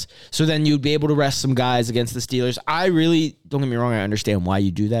 seed, yes. So then you'd be able to rest some guys against the Steelers. I really, don't get me wrong, I understand why you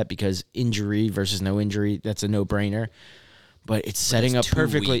do that because injury versus no injury, that's a no-brainer. But it's setting up 2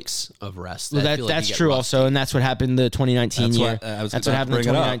 perfectly. weeks of rest. Well, that's true also, and that's what happened the 2019 year. That's what happened the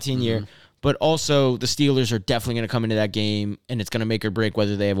 2019 year. But also, the Steelers are definitely going to come into that game, and it's going to make or break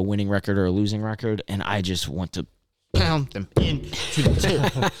whether they have a winning record or a losing record, and I just want to pound them into the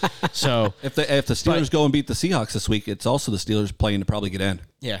tip. So if the Steelers go and beat the Seahawks this week, it's also the Steelers playing to probably get in.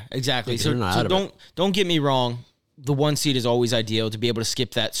 Yeah, exactly. So don't get me wrong. The 1 seed is always ideal. To be able to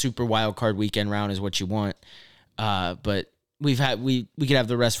skip that super wild card weekend round is what you want. But we could have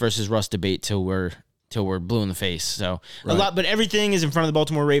the rest versus rust debate till we're till we're blue in the face. So a lot, but everything is in front of the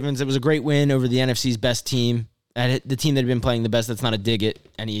Baltimore Ravens. It was a great win over the NFC's best team. The team that had been playing the best. That's not a dig at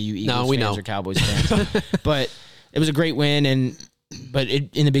any of you Eagles fans or Cowboys fans. But it was a great win, but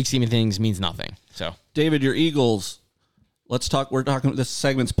it, in the big scheme of things, means nothing. So, David, your Eagles, let's talk. We're talking this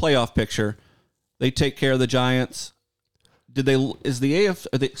segment's playoff picture. They take care of the Giants. The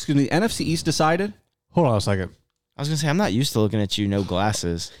NFC East decided? Hold on a second. I was going to say, I'm not used to looking at you, no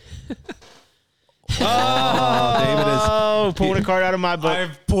glasses. David is pulling a card out of my book.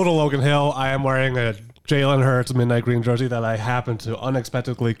 I've pulled a Logan Hill. I am wearing a Jalen Hurts midnight green jersey that I happened to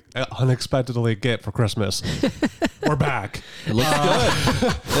unexpectedly get for Christmas. We're back. It looks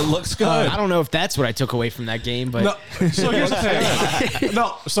good. It looks good. I don't know if that's what I took away from that game, but So here's the thing.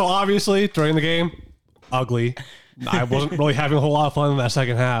 So obviously during the game, ugly. I wasn't really having a whole lot of fun in that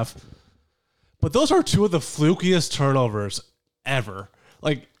second half. But those are two of the flukiest turnovers ever.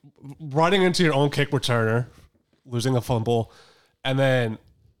 Like running into your own kick returner, losing a fumble, and then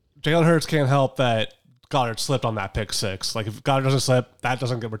Jalen Hurts can't help that Goddard slipped on that pick six. Like if Goddard doesn't slip, that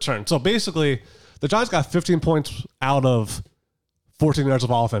doesn't get returned. So basically, the Giants got 15 points out of 14 yards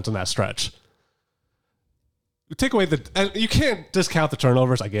of offense in that stretch. You take away and you can't discount the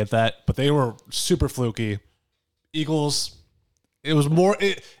turnovers. I get that, but they were super fluky. Eagles, it was more.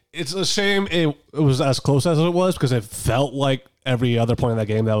 It's a shame it was as close as it was because it felt like every other point in that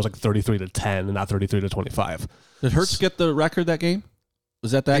game that was like 33-10 and not 33-25. Did Hurts get the record that game?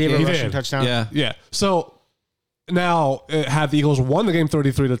 Was that he game? have a rushing touchdown. Yeah. So now, had the Eagles won the game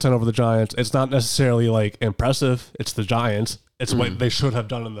 33-10 over the Giants, it's not necessarily like impressive. It's the Giants. It's what they should have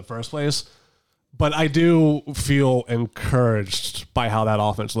done in the first place. But I do feel encouraged by how that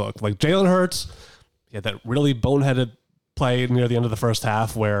offense looked. Like Jalen Hurts, he had that really boneheaded play near the end of the first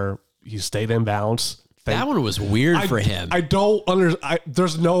half where he stayed in bounds. That one was weird for him. I don't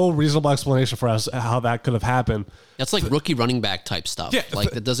there's no reasonable explanation for us how that could have happened. That's like rookie running back type stuff. Yeah,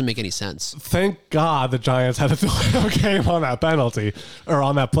 like that doesn't make any sense. Thank God the Giants had to delay the game on that penalty or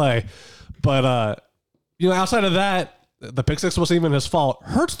on that play. But outside of that, the pick six wasn't even his fault.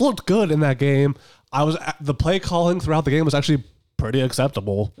 Hurts looked good in that game. The play calling throughout the game was actually pretty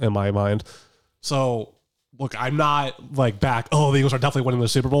acceptable in my mind. So look, I'm not like back. Oh, the Eagles are definitely winning the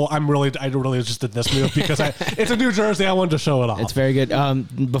Super Bowl. I really just did this move because it's a New Jersey. I wanted to show it off. It's very good.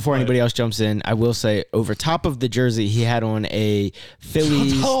 Before anybody else jumps in, I will say over top of the jersey, he had on a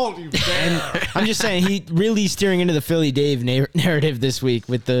Phillies. Don't you dare. I'm just saying he really steering into the Philly Dave narrative this week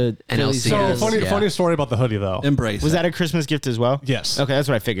with the Phillies. NLCS. So funny story about the hoodie though. Embrace. Was that a Christmas gift as well? Yes. Okay, that's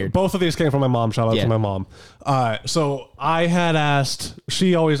what I figured. Both of these came from my mom. Shout out to my mom. So I had asked.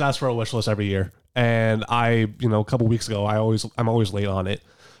 She always asks for a wish list every year. And a couple weeks ago, I'm always late on it.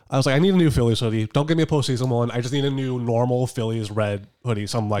 I was like, I need a new Phillies hoodie. Don't give me a postseason one. I just need a new normal Phillies red hoodie,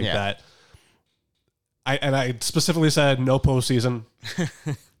 something like that. I specifically said no postseason.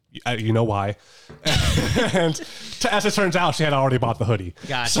 You know why? And as it turns out, she had already bought the hoodie.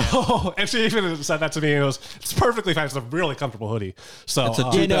 Gotcha. So, and she even said that to me. It's perfectly fine. It's a really comfortable hoodie. So it's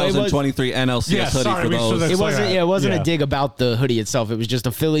a 2023 NLCS hoodie for those. It wasn't a dig about the hoodie itself. It was just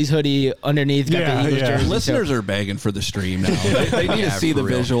a Phillies hoodie underneath. Got the Eagles jersey. Listeners are begging for the stream now. They need to see the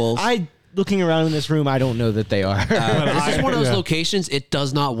visuals. Looking around in this room, I don't know that they are. This is one of those locations, it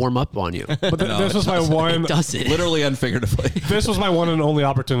does not warm up on you. But this was my one. It doesn't. Literally and figuratively. This was my one and only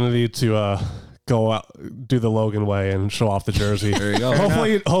opportunity to go out, do the Logan way and show off the jersey. There you go.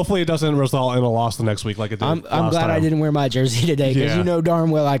 Hopefully it doesn't result in a loss the next week like it did. I'm glad I didn't wear my jersey today because you know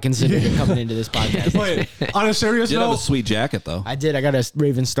darn well I considered it coming into this podcast. But on a serious You note, have a sweet jacket though. I did. I got a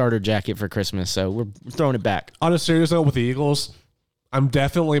Raven starter jacket for Christmas, so we're throwing it back. on a serious note with the Eagles, I'm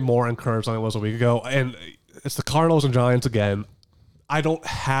definitely more encouraged than I was a week ago. And it's the Cardinals and Giants again. I don't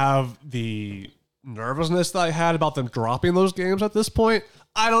have the nervousness that I had about them dropping those games at this point.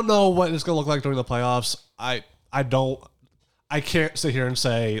 I don't know what it's going to look like during the playoffs. I can't sit here and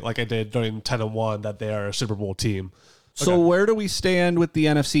say like I did during 10-1 that they are a Super Bowl team. So where do we stand with the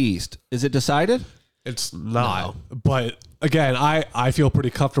NFC East? Is it decided? It's not. But again, I feel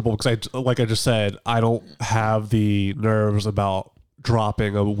pretty comfortable because like I just said, I don't have the nerves about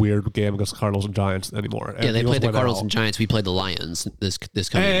dropping a weird game against the Cardinals and Giants anymore. Yeah, they played the Cardinals and Giants. We played the Lions this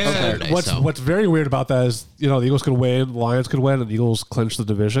coming Saturday. What's very weird about that is, the Eagles could win, the Lions could win, and the Eagles clinch the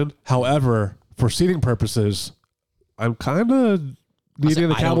division. However, for seeding purposes, I'm kind of needing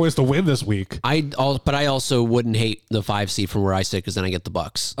the Cowboys to win this week. But I also wouldn't hate the 5 seed from where I sit because then I get the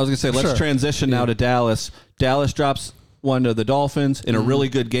Bucks. I was going to say, let's transition now to Dallas. Dallas drops one to the Dolphins in a really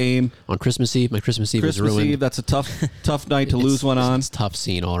good game. On Christmas Eve, my Christmas Eve was ruined. Christmas Eve, that's a tough night to lose one on. It's tough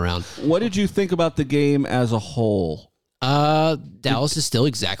scene all around. What did you think about the game as a whole? Dallas is still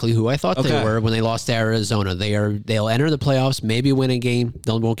exactly who I thought they Okay. were when they lost to Arizona. They'll enter the playoffs, maybe win a game.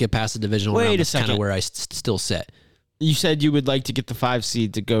 They won't get past the divisional round. Wait a That's kind second. of where I still sit. You said you would like to get the 5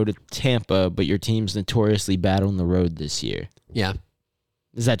 seed to go to Tampa, but your team's notoriously bad on the road this year. Yeah,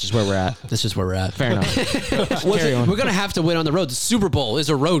 Is that just where we're at? that's just where we're at. Fair enough. Carry on. We're going to have to win on the road. The Super Bowl is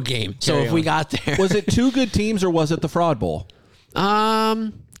a road game. So Carry if we on. got there. Was it 2 good teams or was it the Fraud Bowl?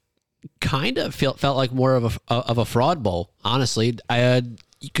 Kind of felt like more of a fraud bowl, honestly.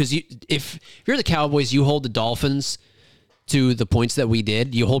 Because if you're the Cowboys, you hold the Dolphins to the points that we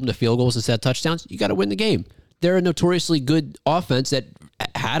did. You hold them to field goals instead of touchdowns. You got to win the game. They're a notoriously good offense that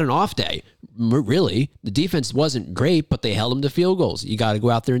had an off day. Really, the defense wasn't great, but they held them to field goals. You got to go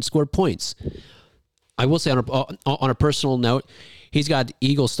out there and score points. I will say on a personal note, he's got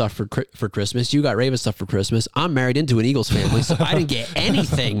Eagles stuff for Christmas. You got Ravens stuff for Christmas. I'm married into an Eagles family, so I didn't get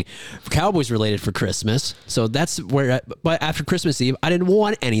anything Cowboys related for Christmas. So that's where. But after Christmas Eve, I didn't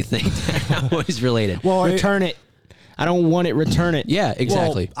want anything Cowboys related. Well, return it. I don't want it. Return it. Yeah,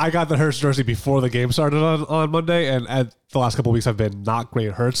 exactly. Well, I got the Hurts jersey before the game started on Monday, and at the last couple of weeks have been not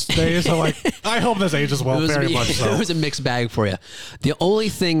great Hurts days. So I hope this ages well, very much so. It was a mixed bag for you. The only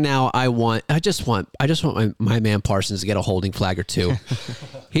thing now I just want my man Parsons to get a holding flag or 2.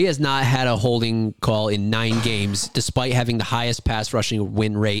 He has not had a holding call in 9 games, despite having the highest pass rushing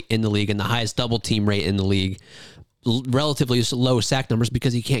win rate in the league and the highest double team rate in the league. Relatively low sack numbers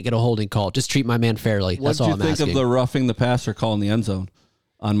because he can't get a holding call. Just treat my man fairly. What That's did all you I'm think asking. of the roughing the passer call in the end zone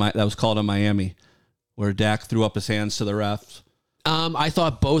that was called on Miami, where Dak threw up his hands to the refs? I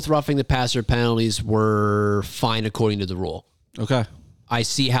thought both roughing the passer penalties were fine according to the rule. Okay. I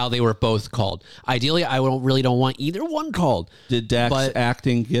see how they were both called. Ideally, I don't want either one called. Did Dak's But-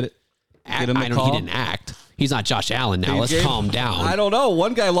 acting get him the I know call? he didn't act. He's not Josh Allen now. Let's calm down. I don't know.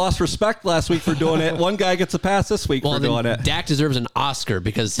 One guy lost respect last week for doing it. One guy gets a pass this week for doing it. Dak deserves an Oscar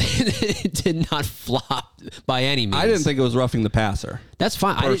because it did not flop by any means. I didn't think it was roughing the passer. That's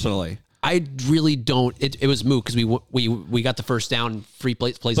fine. Personally. I really don't. It was moot because we got the first down, 3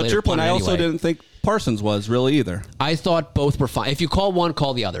 plays But later. your point, punted I also anyway. didn't think Parsons was really either. I thought both were fine. If you call one,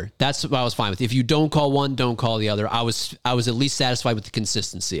 call the other. That's what I was fine with. If you don't call one, don't call the other. I was at least satisfied with the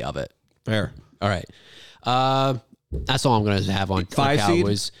consistency of it. Fair. All right. That's all I'm going to have on 5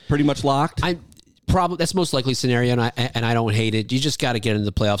 Cowboys. seed, pretty much locked. That's most likely scenario, and I don't hate it. You just got to get into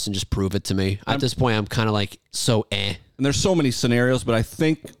the playoffs and just prove it to me. At this point, I'm kind of like And there's so many scenarios, but I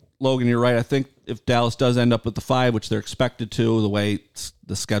think, Logan, you're right. I think if Dallas does end up with the 5, which they're expected to, the way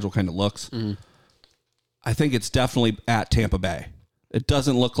the schedule kind of looks, I think it's definitely at Tampa Bay. It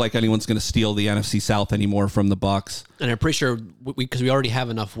doesn't look like anyone's going to steal the NFC South anymore from the Bucs. And I'm pretty sure because we already have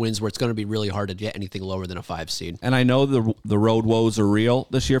enough wins where it's going to be really hard to get anything lower than a 5 seed. And I know the road woes are real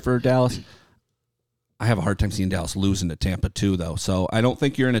this year for Dallas. I have a hard time seeing Dallas losing to Tampa too, though. So I don't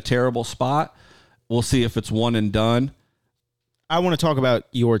think you're in a terrible spot. We'll see if it's one and done. I want to talk about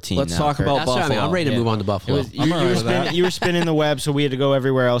your team. Let's now, talk Kurt. about That's what I mean. Buffalo. I'm ready to Yeah. move on to Buffalo. You were spinning the web, so we had to go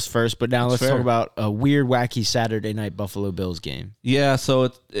everywhere else first. But now let's fair. talk about a weird, wacky Saturday night Buffalo Bills game. Yeah,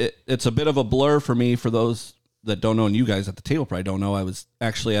 so it's a bit of a blur for me. For those that don't know, and you guys at the table probably don't know, I was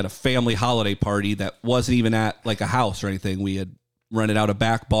actually at a family holiday party that wasn't even at like a house or anything. We had rented out a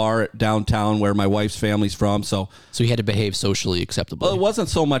back bar downtown where my wife's family's from. So he had to behave socially acceptably. well, it wasn't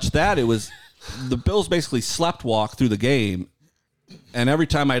so much that. It was the Bills basically slept walk through the game. And every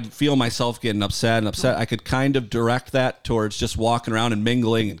time I'd feel myself getting upset, I could kind of direct that towards just walking around and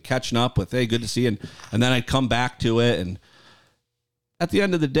mingling and catching up with, hey, good to see you. And then I'd come back to it. And at the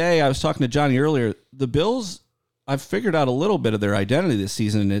end of the day, I was talking to Johnny earlier, the Bills, I've figured out a little bit of their identity this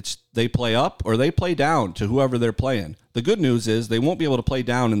season, and it's they play up or they play down to whoever they're playing. The good news is they won't be able to play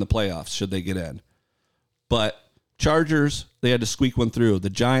down in the playoffs should they get in. But Chargers, they had to squeak one through. The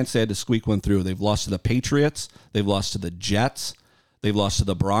Giants, they had to squeak one through. They've lost to the Patriots. They've lost to the Jets. They've lost to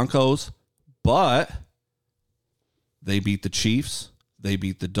the Broncos, but they beat the Chiefs. They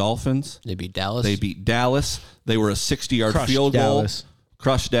beat the Dolphins. They beat Dallas. They beat Dallas. They were a 60-yard Crushed field Dallas. goal.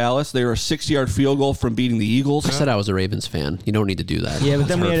 Crushed Dallas. They were a 60-yard field goal from beating the Eagles. I said I was a Ravens fan. You don't need to do that. Yeah, but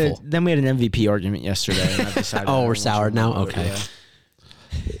That's hurtful. then we had an MVP argument yesterday. And I decided Oh, I we're don't soured want now? to vote, Okay.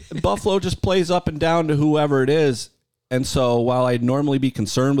 yeah. Buffalo just plays up and down to whoever it is. And so while I'd normally be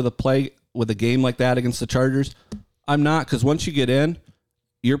concerned with a game like that against the Chargers, I'm not, because once you get in,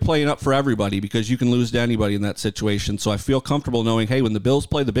 you're playing up for everybody because you can lose to anybody in that situation. So I feel comfortable knowing, hey, when the Bills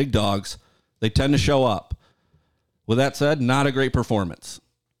play the big dogs, they tend to show up. With that said, not a great performance.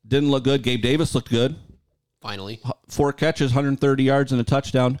 Didn't look good. Gabe Davis looked good. Finally. 4 catches, 130 yards, and a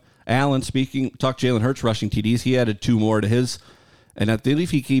touchdown. Allen, talk Jalen Hurts rushing TDs. He added 2 more to his. And I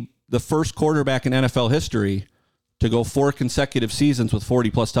believe he keep the first quarterback in NFL history to go 4 consecutive seasons with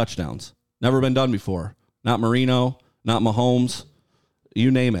 40-plus touchdowns. Never been done before. Not Marino, not Mahomes,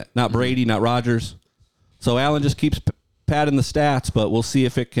 you name it. Not Brady, not Rodgers. So Allen just keeps padding the stats, but we'll see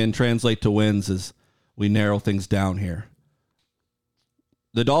if it can translate to wins as we narrow things down here.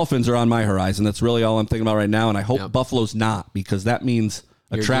 The Dolphins are on my horizon. That's really all I'm thinking about right now, and I hope Buffalo's not, because that means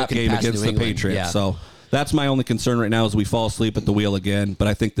You're trap looking game past against New the England. Patriots. Yeah. So that's my only concern right now, is we fall asleep at the wheel again. But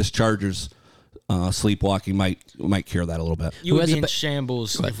I think this Chargers sleepwalking might cure that a little bit. You Who would has be a in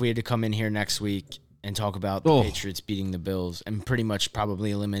shambles if we had to come in here next week and talk about the Patriots beating the Bills and pretty much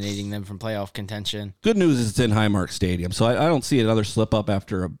probably eliminating them from playoff contention. Good news is it's in Highmark Stadium, so I don't see another slip up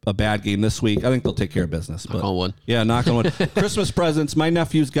after a bad game this week. I think they'll take care of business. Knock on wood. Yeah, knock on wood. Christmas presents. My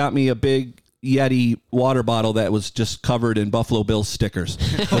nephew's got me a big Yeti water bottle that was just covered in Buffalo Bills stickers,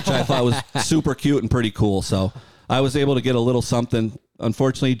 which I thought was super cute and pretty cool. So I was able to get a little something.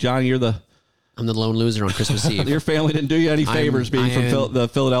 Unfortunately, Johnny, I'm the lone loser on Christmas Eve. your family didn't do you any favors being I am- from the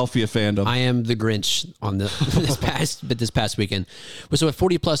Philadelphia fandom. I am the Grinch on this past weekend. So with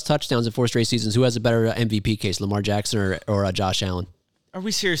 40-plus touchdowns in 4 straight seasons, who has a better MVP case, Lamar Jackson or Josh Allen? Are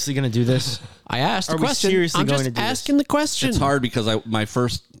we seriously going to do this? I asked the Are we question. seriously I'm going just to do this? asking the question. It's hard because my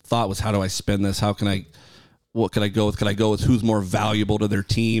first thought was, how do I spin this? What could I go with? Could I go with who's more valuable to their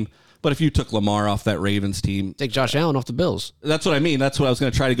team? But if you took Lamar off that Ravens team, Take Josh Allen off the Bills. that's what I mean. That's what I was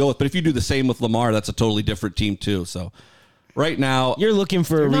going to try to go with. But if you do the same with Lamar, that's a totally different team too. So right now, You're looking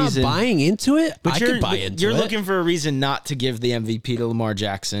for a Not reason. buying into it, But I you're, could buy into you're it. looking for a reason not to give the MVP to Lamar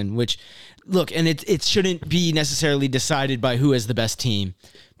Jackson, which, look, and it shouldn't be necessarily decided by who has the best team.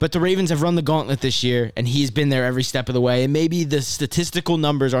 But the Ravens have run the gauntlet this year, and he's been there every step of the way. And maybe the statistical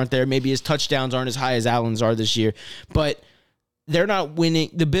numbers aren't there. Maybe his touchdowns aren't as high as Allen's are this year. But they're not winning.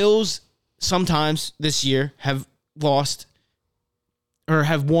 The Bills sometimes this year have lost or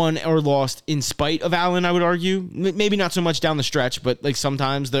have won or lost in spite of Allen, I would argue. Maybe not so much down the stretch, but like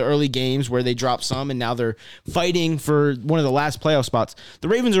sometimes the early games where they drop some and now they're fighting for one of the last playoff spots. The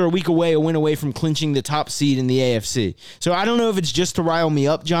Ravens are a win away from clinching the top seed in the AFC. So I don't know if it's just to rile me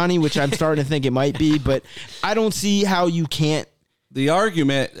up, Johnny, which I'm starting to think it might be, but I don't see how you can't. the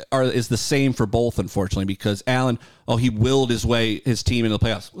argument is the same for both, unfortunately, because Allen, he willed his team into the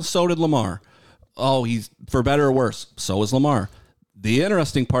playoffs. Well, so did Lamar. He's for better or worse. So is Lamar. The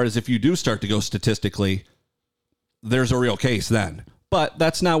interesting part is if you do start to go statistically, there's a real case then. But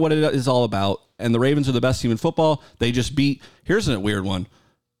that's not what it is all about. And the Ravens are the best team in football. They just beat. Here's a weird one.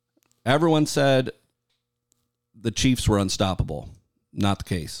 Everyone said the Chiefs were unstoppable. Not the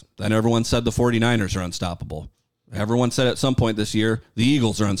case. Then everyone said the 49ers are unstoppable. Everyone said at some point this year the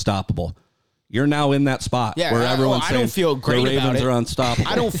Eagles are unstoppable. You're now in that spot where everyone's saying I don't feel great the Ravens about it. are unstoppable.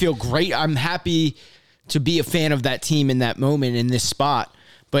 I don't feel great. I'm happy to be a fan of that team in that moment in this spot.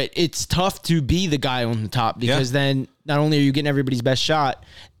 But it's tough to be the guy on the top because then not only are you getting everybody's best shot,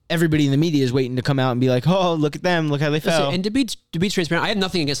 everybody in the media is waiting to come out and be like, "Oh, look at them! Look how they fell." And to be transparent, I have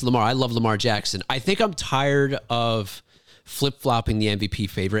nothing against Lamar. I love Lamar Jackson. I think I'm tired of flip-flopping the MVP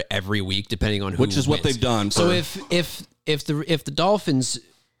favorite every week, depending on who Which is what wins. they've done. So if the Dolphins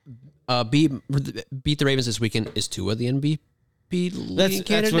beat the Ravens this weekend, is Tua the MVP That's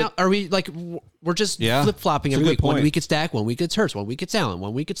candidate now? what- Are we like we're just flip-flopping It's a every good week? One point. week it's Dak, one week it's Hurts, one week it's Allen,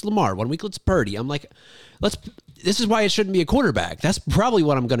 one week it's Lamar, one week it's Purdy. I'm like, this is why it shouldn't be a quarterback. That's probably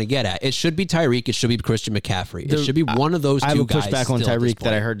what I'm going to get at. It should be Tyreek. It should be Christian McCaffrey. It should be one of those two I have a guys. pushback on still at this Tyreek that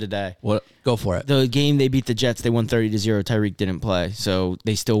I point. heard today. what? Go for it. The game they beat the Jets, they won 30-0. Tyreek didn't play, so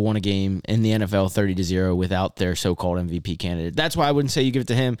they still won a game in the NFL 30-0 without their so-called MVP candidate. That's why I wouldn't say you give it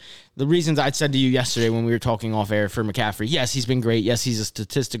to him. The reasons I said to you yesterday when we were talking off air for McCaffrey, yes, he's been great. Yes, he's a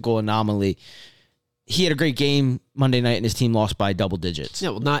statistical anomaly. He had a great game Monday night, and his team lost by double digits. Yeah,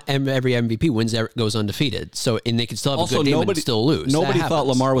 well, not every MVP goes undefeated. So, and they can still have a Also, good game and still lose. Nobody That thought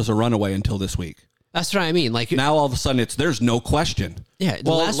happens. Lamar was a runaway until this week. That's what I mean. Like Now all of a sudden there's no question. Yeah,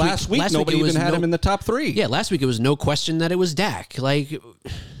 Well, last week nobody it was even had no- him in the top 3. yeah, last week it was no question that it was Dak. Like,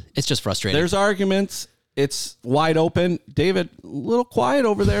 it's just frustrating. There's arguments. It's wide open. David, a little quiet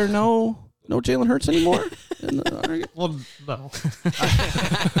over there. No Jalen Hurts anymore. Well, no.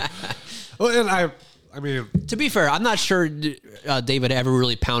 Well, and I mean, to be fair, I'm not sure David ever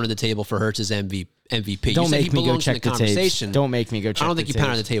really pounded the table for Hurts as MVP. Don't You said make he me go belongs in check the tapes. conversation. Don't make me go check I don't think the he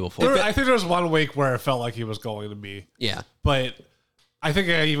pounded the tapes. table for it. I think there was one week where it felt like he was going to be. Yeah. But I think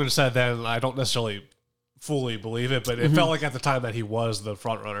I even said then I don't necessarily fully believe it, but it felt like at the time that he was the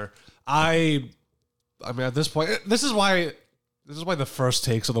front runner. I mean, at this point, this is why the first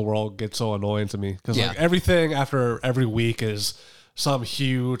takes of the world get so annoying to me because like everything after every week is some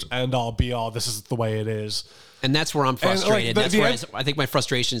huge end all be all. This is the way it is. And that's where I'm frustrated. like, That's where I think my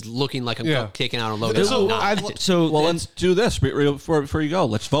frustration is looking like I'm kicking out a load. Let's do this before you go.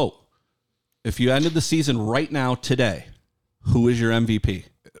 Let's vote. If you ended the season right now today, who is your MVP?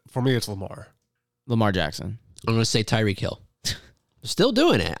 For me, it's Lamar. Lamar Jackson. I'm going to say Tyreek Hill. Still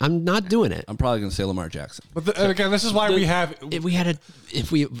doing it. I'm not doing it. I'm probably going to say Lamar Jackson. But and again, this is why If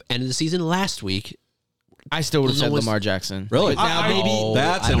we ended the season last week, I still would have said Lamar Jackson. Really? But now maybe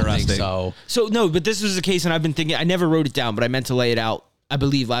that's I don't interesting. think So no, but this was the case, and I've been thinking. I never wrote it down, but I meant to lay it out. I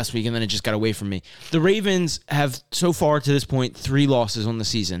believe last week, and then it just got away from me. The Ravens have so far to this point 3 losses on the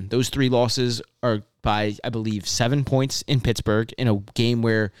season. Those 3 losses are by, I believe, 7 points in Pittsburgh in a game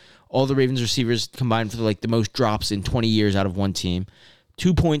where all the Ravens receivers combined for the most drops in 20 years out of one team.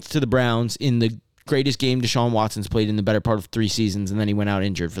 2 points to the Browns in the greatest game Deshaun Watson's played in the better part of 3 seasons, and then he went out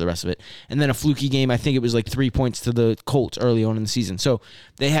injured for the rest of it. And then a fluky game, I think it was 3 points to the Colts early on in the season. So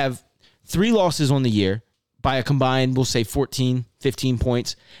they have 3 losses on the year by a combined, we'll say 14, 15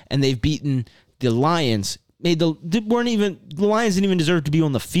 points, and they've beaten the Lions. The Lions didn't even deserve to be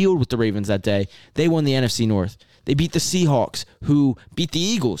on the field with the Ravens that day. They won the NFC North. They beat the Seahawks, who beat the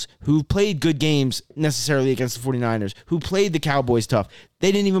Eagles, who played good games necessarily against the 49ers, who played the Cowboys tough.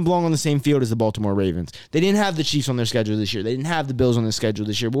 They didn't even belong on the same field as the Baltimore Ravens. They didn't have the Chiefs on their schedule this year. They didn't have the Bills on their schedule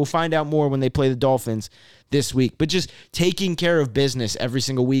this year. We'll find out more when they play the Dolphins this week. But just taking care of business every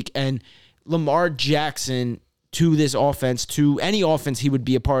single week. And Lamar Jackson to this offense, to any offense he would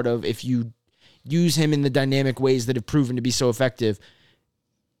be a part of if you use him in the dynamic ways that have proven to be so effective,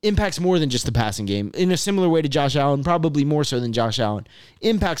 impacts more than just the passing game. In a similar way to Josh Allen, probably more so than Josh Allen,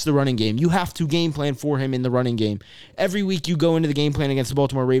 impacts the running game. You have to game plan for him in the running game. Every week you go into the game plan against the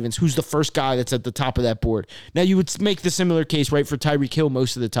Baltimore Ravens, who's the first guy that's at the top of that board. Now, you would make the similar case, right, for Tyreek Hill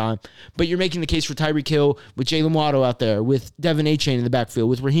most of the time, but you're making the case for Tyreek Hill with Jalen Waddle out there, with Devin Achane in the backfield,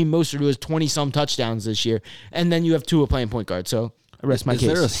 with Raheem Mostert, who has 20-some touchdowns this year, and then you have Tua playing point guard. So I rest my case.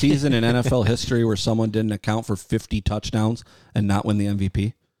 Is there a season in NFL history where someone didn't account for 50 touchdowns and not win the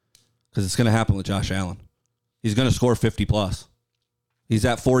MVP? Because it's going to happen with Josh Allen. He's going to score 50 plus. He's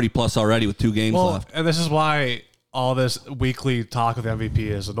at 40 plus already with 2 games left. And this is why all this weekly talk of the MVP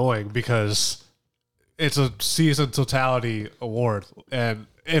is annoying, because it's a season totality award. And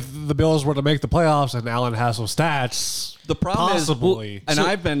if the Bills were to make the playoffs and Allen has some stats, the problem possibly. is,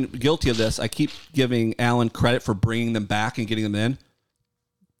 I've been guilty of this. I keep giving Allen credit for bringing them back and getting them in.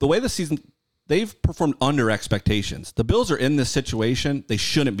 The way the season, they've performed under expectations. The Bills are in this situation they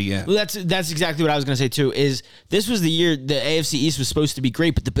shouldn't be in. Well, that's exactly what I was going to say too. Is this was the year the AFC East was supposed to be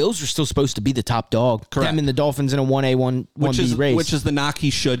great, but the Bills were still supposed to be the top dog. Correct. Them and the Dolphins in a 1A, 1B race, which is the knock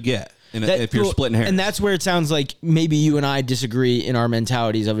he should get if you're splitting hairs. And that's where it sounds like maybe you and I disagree in our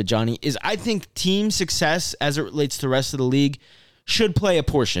mentalities of it, Johnny. Is I think team success as it relates to the rest of the league should play a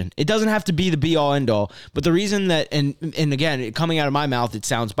portion. It doesn't have to be the be-all, end-all. But the reason that, and again, coming out of my mouth, it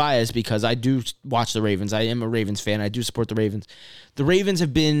sounds biased because I do watch the Ravens. I am a Ravens fan. I do support the Ravens. The Ravens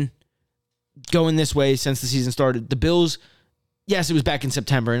have been going this way since the season started. The Bills, yes, it was back in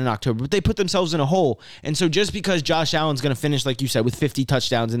September and in October, but they put themselves in a hole. And so just because Josh Allen's going to finish, like you said, with 50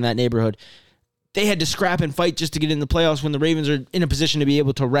 touchdowns in that neighborhood, they had to scrap and fight just to get in the playoffs when the Ravens are in a position to be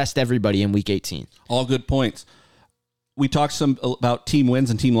able to rest everybody in Week 18. All good points. We talked some about team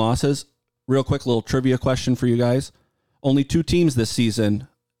wins and team losses. Real quick little trivia question for you guys. Only 2 teams this season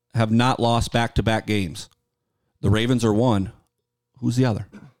have not lost back-to-back games. The Ravens are one. Who's the other?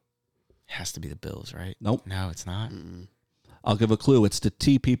 It has to be the Bills, right? Nope. No, it's not. I'll give a clue. It's to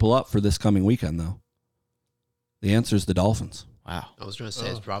tee people up for this coming weekend, though. The answer is the Dolphins. Wow. I was trying to say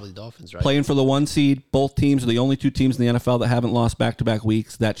it's probably the Dolphins, right? Playing for the 1 seed. Both teams are the only 2 teams in the NFL that haven't lost back-to-back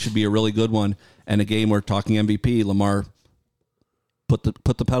weeks. That should be a really good one. And a game we're talking MVP. Lamar, put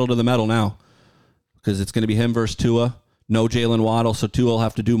the pedal to the metal now, because it's going to be him versus Tua. No Jalen Waddle, so Tua will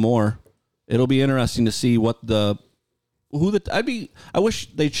have to do more. It'll be interesting to see I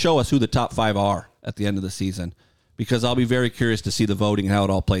wish they'd show us who the top 5 are at the end of the season, because I'll be very curious to see the voting and how it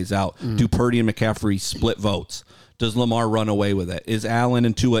all plays out. Do Purdy and McCaffrey split votes? Does Lamar run away with it? Is Allen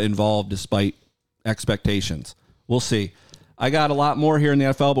and Tua involved despite expectations? We'll see. I got a lot more here in the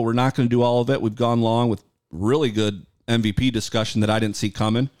NFL, but we're not going to do all of it. We've gone long with really good MVP discussion that I didn't see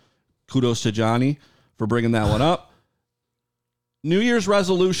coming. Kudos to Johnny for bringing that one up. New Year's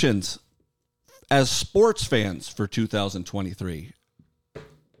resolutions as sports fans for 2023.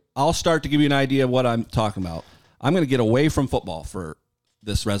 I'll start to give you an idea of what I'm talking about. I'm going to get away from football for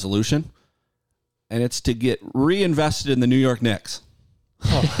this resolution, and it's to get reinvested in the New York Knicks.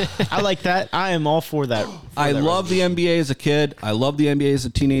 I like that. I am all for that. I love the NBA as a kid. I love the NBA as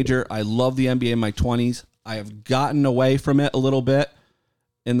a teenager. I love the NBA in my 20s. I have gotten away from it a little bit.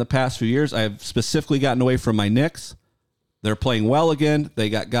 in the past few years. I have specifically gotten away from my Knicks. They're playing well again. They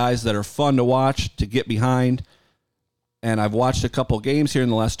got guys that are fun to watch, to get behind. And I've watched a couple games here in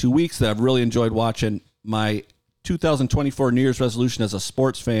the last 2 weeks that I've really enjoyed watching. My 2024 New Year's resolution as a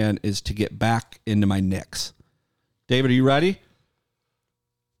sports fan is to get back into my Knicks. David, are you ready?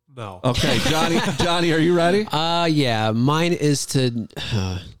 No. Okay, Johnny, are you ready? Yeah, mine is to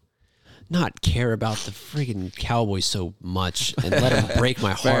not care about the friggin' Cowboys so much and let them break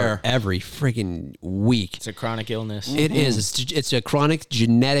my heart every friggin' week. It's a chronic illness. It is. It's a chronic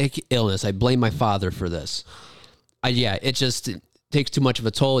genetic illness. I blame my father for this. It just takes too much of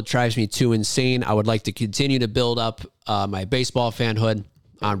a toll. It drives me too insane. I would like to continue to build up my baseball fanhood.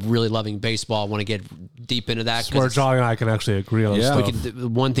 I'm really loving baseball. I want to get deep into that. Where Johnny and I can actually agree on stuff.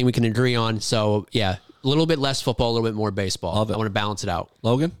 One thing we can agree on. So, yeah, a little bit less football, a little bit more baseball. Love it. I want to balance it out.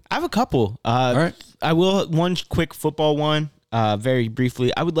 Logan? I have a couple. All right. I will, one quick football one, very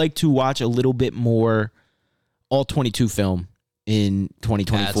briefly. I would like to watch a little bit more all 22 film in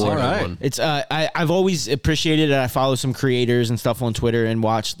 2024. That's a good one. It's I've always appreciated it. I follow some creators and stuff on Twitter and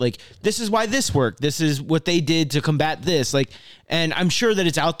watch, like, this is why this worked. This is what they did to combat this. Like, and I'm sure that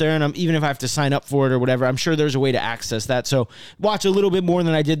it's out there, and even if I have to sign up for it or whatever, I'm sure there's a way to access that. So watch a little bit more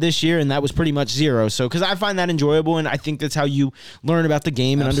than I did this year, and that was pretty much zero. So, because I find that enjoyable, and I think that's how you learn about the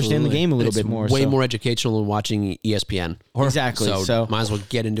game and understand the game a little bit more. Way more educational than watching ESPN. Exactly. So might as well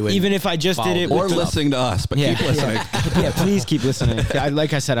get into it. Even if I just did it Or with listening to us, but keep listening. Yeah, please keep listening.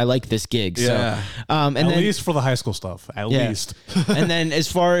 Like I said, I like this gig. Yeah. So, and At then, least for the high school stuff. At least. and then as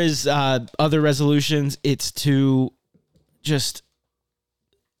far as other resolutions, it's to just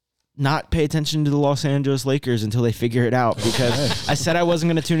not pay attention to the Los Angeles Lakers until they figure it out, because I said I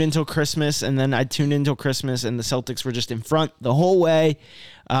wasn't going to tune in until Christmas, and then I tuned in until Christmas, and the Celtics were just in front the whole way.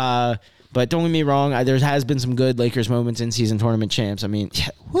 But don't get me wrong, there has been some good Lakers moments in season tournament champs. I mean,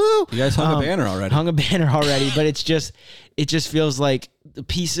 woo! You guys hung a banner already. But it just feels like the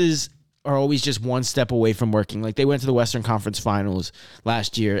pieces are always just one step away from working. Like, they went to the Western Conference Finals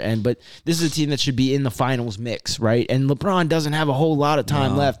last year, but this is a team that should be in the finals mix, right? And LeBron doesn't have a whole lot of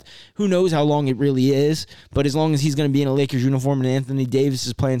time left. Who knows how long it really is, but as long as he's going to be in a Lakers uniform and Anthony Davis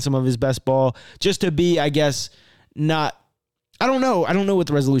is playing some of his best ball, just to be, I guess, not... I don't know. I don't know what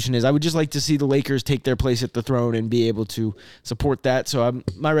the resolution is. I would just like to see the Lakers take their place at the throne and be able to support that. So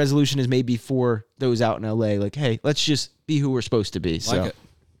my resolution is maybe for those out in LA, like, hey, let's just be who we're supposed to be. So. Like it.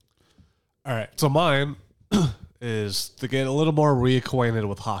 All right. So mine is to get a little more reacquainted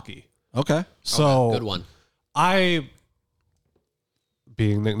with hockey. Okay. So good one. I,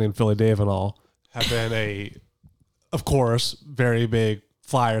 being nicknamed Philly Dave and all, have been of course, very big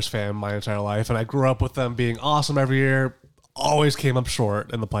Flyers fan my entire life. And I grew up with them being awesome every year. Always came up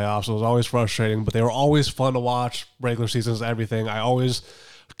short in the playoffs. It was always frustrating, but they were always fun to watch. Regular seasons, everything.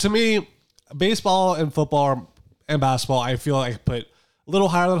 To me, baseball and football and basketball, I feel like I put a little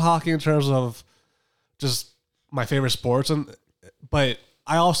higher than hockey in terms of just my favorite sports. But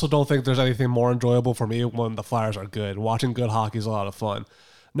I also don't think there's anything more enjoyable for me when the Flyers are good. Watching good hockey is a lot of fun.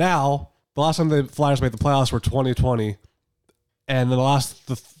 Now, the last time the Flyers made the playoffs were 2020, and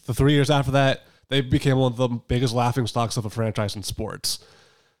the 3 years after that, they became one of the biggest laughingstocks of a franchise in sports.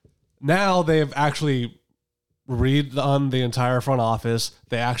 Now they've actually redone the entire front office.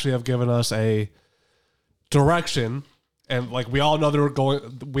 They actually have given us a direction, and like we all know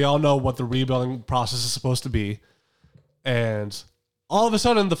we all know what the rebuilding process is supposed to be. And all of a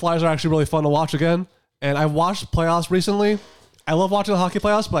sudden, the Flyers are actually really fun to watch again. And I watched playoffs recently. I love watching the hockey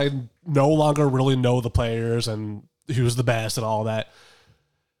playoffs, but I no longer really know the players and who's the best and all that.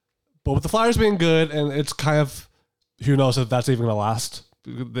 But with the Flyers being good, and it's kind of, who knows if that's even going to last.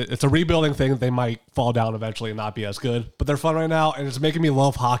 It's a rebuilding thing. They might fall down eventually and not be as good. But they're fun right now, and it's making me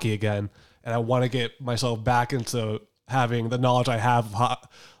love hockey again. And I want to get myself back into having the knowledge I have,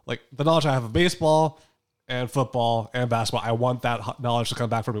 the knowledge I have of baseball and football and basketball. I want that knowledge to come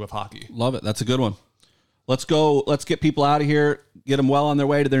back for me with hockey. Love it. That's a good one. Let's go. Let's get people out of here. Get them well on their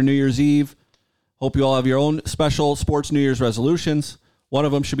way to their New Year's Eve. Hope you all have your own special sports New Year's resolutions. One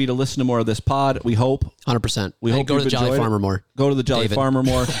of them should be to listen to more of this pod. We hope. 100%. We hope go to the Jolly Farmer it. more. Go to the Jolly David. Farmer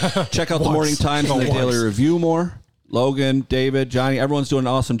more. Check out the Morning Times and the Daily Review more. Logan, David, Johnny, everyone's doing an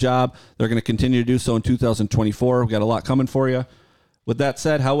awesome job. They're going to continue to do so in 2024. We've got a lot coming for you. With that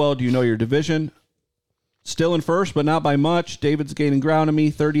said, how well do you know your division? Still in first, but not by much. David's gaining ground on me,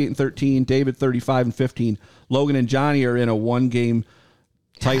 38-13. David, 35-15. Logan and Johnny are in a one-game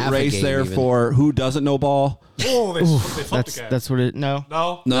Tight Half a race game there even. for who doesn't know ball. Oh, they flipped again. That's what it. No.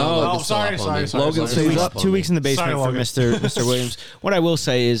 No. No, it's still Sorry. up on me. Logan It's says still up up on 2 me. weeks in the basement Sorry, for Mr. Williams. What I will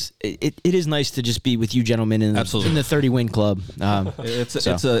say is, it is nice to just be with you gentlemen in Absolutely. the 30 win club. It's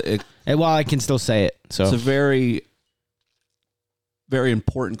And while I can still say it, so a very, very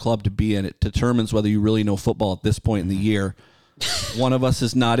important club to be in. It determines whether you really know football at this point in the year. One of us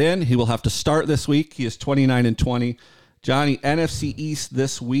is not in. He will have to start this week. He is 29-20. Johnny, NFC East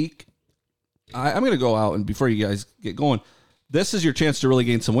this week. I'm going to go out, and before you guys get going, this is your chance to really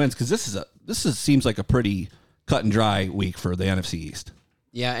gain some wins, because this seems like a pretty cut and dry week for the NFC East.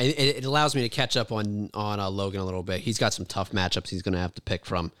 Yeah, it allows me to catch up on Logan a little bit. He's got some tough matchups he's going to have to pick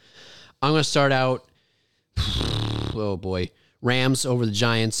from. I'm going to start out, oh boy, Rams over the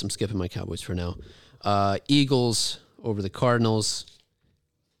Giants. I'm skipping my Cowboys for now. Eagles over the Cardinals.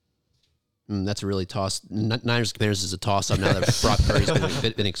 That's a really toss. Niners Commanders is a toss-up now that Brock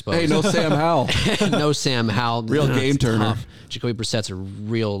Purdy's been exposed. Hey, no Sam Howell. No Sam Howell. Real game It's turner. tough. Jacoby Brissett's a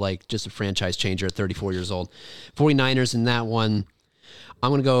real, just a franchise changer at 34 years old. 49ers in that one.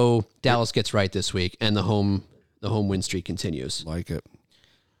 I'm going to go Dallas gets right this week, and the home win streak continues. Like it.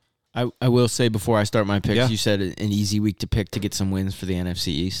 I will say before I start my picks, Yeah. you said an easy week to pick to get some wins for the NFC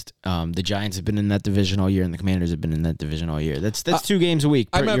East. The Giants have been in that division all year, and the Commanders have been in that division all year. That's 2 games a week.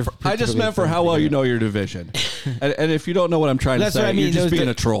 I just meant for how well you know your division. and if you don't know what I'm trying That's to say, what I mean. you're just being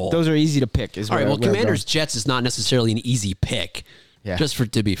a troll. Those are easy to pick. All right, well, Commanders Jets is not necessarily an easy pick. Yeah. Just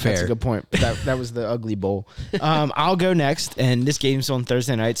to be fair. That's a good point. That was the ugly bowl. I'll go next, and this game's on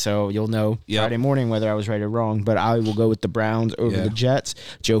Thursday night, so you'll know Friday morning whether I was right or wrong. But I will go with the Browns over the Jets.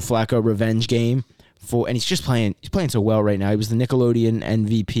 Joe Flacco revenge game. And he's just playing. He's playing so well right now. He was the Nickelodeon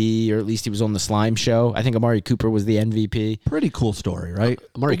MVP, or at least he was on the Slime Show. I think Amari Cooper was the MVP. Pretty cool story, right?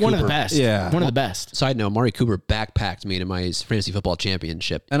 Amari One Cooper, of the best. Yeah. One of the best. Side note, Amari Cooper backpacked me to my fantasy football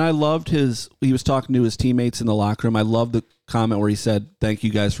championship. And I loved he was talking to his teammates in the locker room. I loved the comment where he said, "Thank you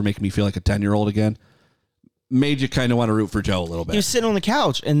guys for making me feel like a 10-year-old again." Made you kind of want to root for Joe a little bit. He was sitting on the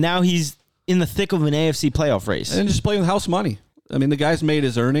couch, and now he's in the thick of an AFC playoff race. And just playing with house money. I mean, the guy's made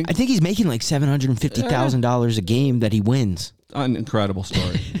his earning. I think he's making like $750,000 a game that he wins. An incredible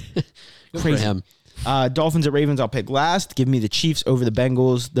story. Good for him. Dolphins at Ravens, I'll pick last. Give me the Chiefs over the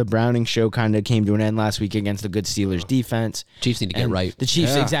Bengals. The Browning show kind of came to an end last week against a good Steelers defense. Chiefs need to get And right. The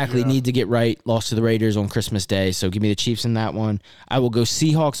Chiefs need to get right. Lost to the Raiders on Christmas Day, so give me the Chiefs in that one. I will go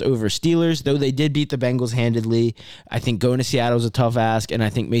Seahawks over Steelers, though they did beat the Bengals handedly. I think going to Seattle is a tough ask, and I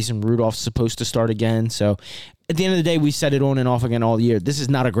think Mason Rudolph's supposed to start again. So at the end of the day, we said it on and off again all year. This is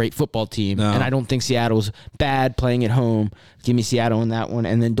not a great football team, and I don't think Seattle's bad playing at home. Give me Seattle in that one.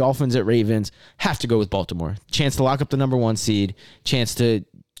 And then Dolphins at Ravens, have to go with Baltimore. Chance to lock up the number 1 seed, chance to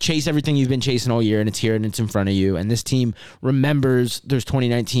chase everything you've been chasing all year, and it's here and it's in front of you. And this team remembers those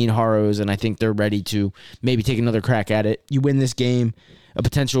 2019 horrors, and I think they're ready to maybe take another crack at it. You win this game, a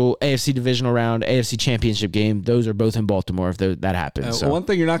potential AFC divisional round, AFC championship game, those are both in Baltimore if that happens. So. One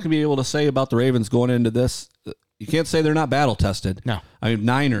thing you're not going to be able to say about the Ravens going into this, you can't say they're not battle tested. No. I mean,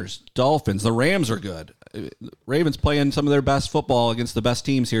 Niners, Dolphins, the Rams are good. Ravens playing some of their best football against the best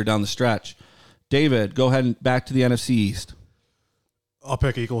teams here down the stretch. David, go ahead and back to the NFC East. I'll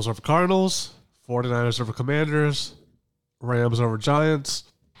pick Eagles over Cardinals, 49ers over Commanders, Rams over Giants.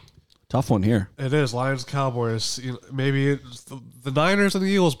 Tough one here. It is Lions, Cowboys. Maybe the Niners and the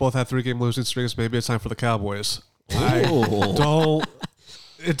Eagles both have 3-game losing streaks. Maybe it's time for the Cowboys. I don't.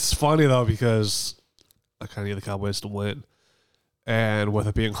 It's funny though because I kind of need the Cowboys to win, and with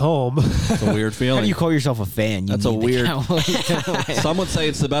it being home, It's a weird How feeling. do you call yourself a fan? That's a weird. Some would say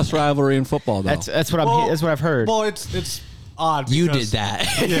it's the best rivalry in football, though. That's what I've heard. well, it's odd. You did because-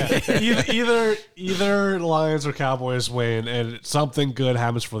 that. Yeah, either Lions or Cowboys win, and something good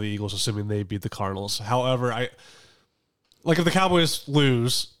happens for the Eagles, assuming they beat the Cardinals. However, if the Cowboys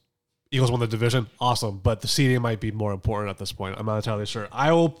lose, Eagles win the division, awesome. But the seeding might be more important at this point. I'm not entirely sure.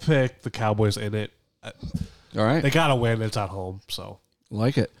 I will pick the Cowboys in it. All right. They gotta win. It's at home, so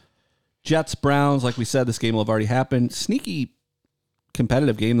Like it. Jets, Browns, like we said, this game will have already happened. Sneaky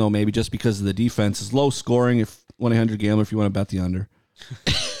competitive game, though, maybe just because of the defense. It's low scoring. If 1-800-GAMBLER, if you want to bet the under.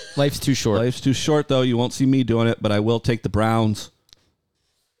 Life's too short. Life's too short, though. You won't see me doing it, but I will take the Browns.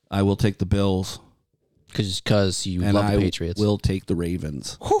 I will take the Bills. Because you And love I the Patriots. will take the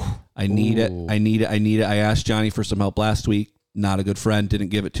Ravens. I need it. I need it. I need it. I asked Johnny for some help last week. Not a good friend. Didn't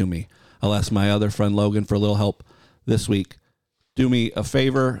give it to me. I'll ask my other friend Logan for a little help this week. Do me a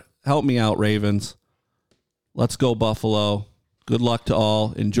favor. Help me out, Ravens. Let's go, Buffalo. Good luck to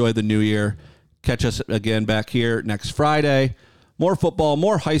all. Enjoy the new year. Catch us again back here next Friday. More football,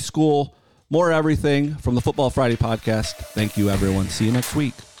 more high school, more everything from the Football Friday podcast. Thank you, everyone. See you next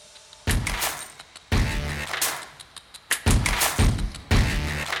week.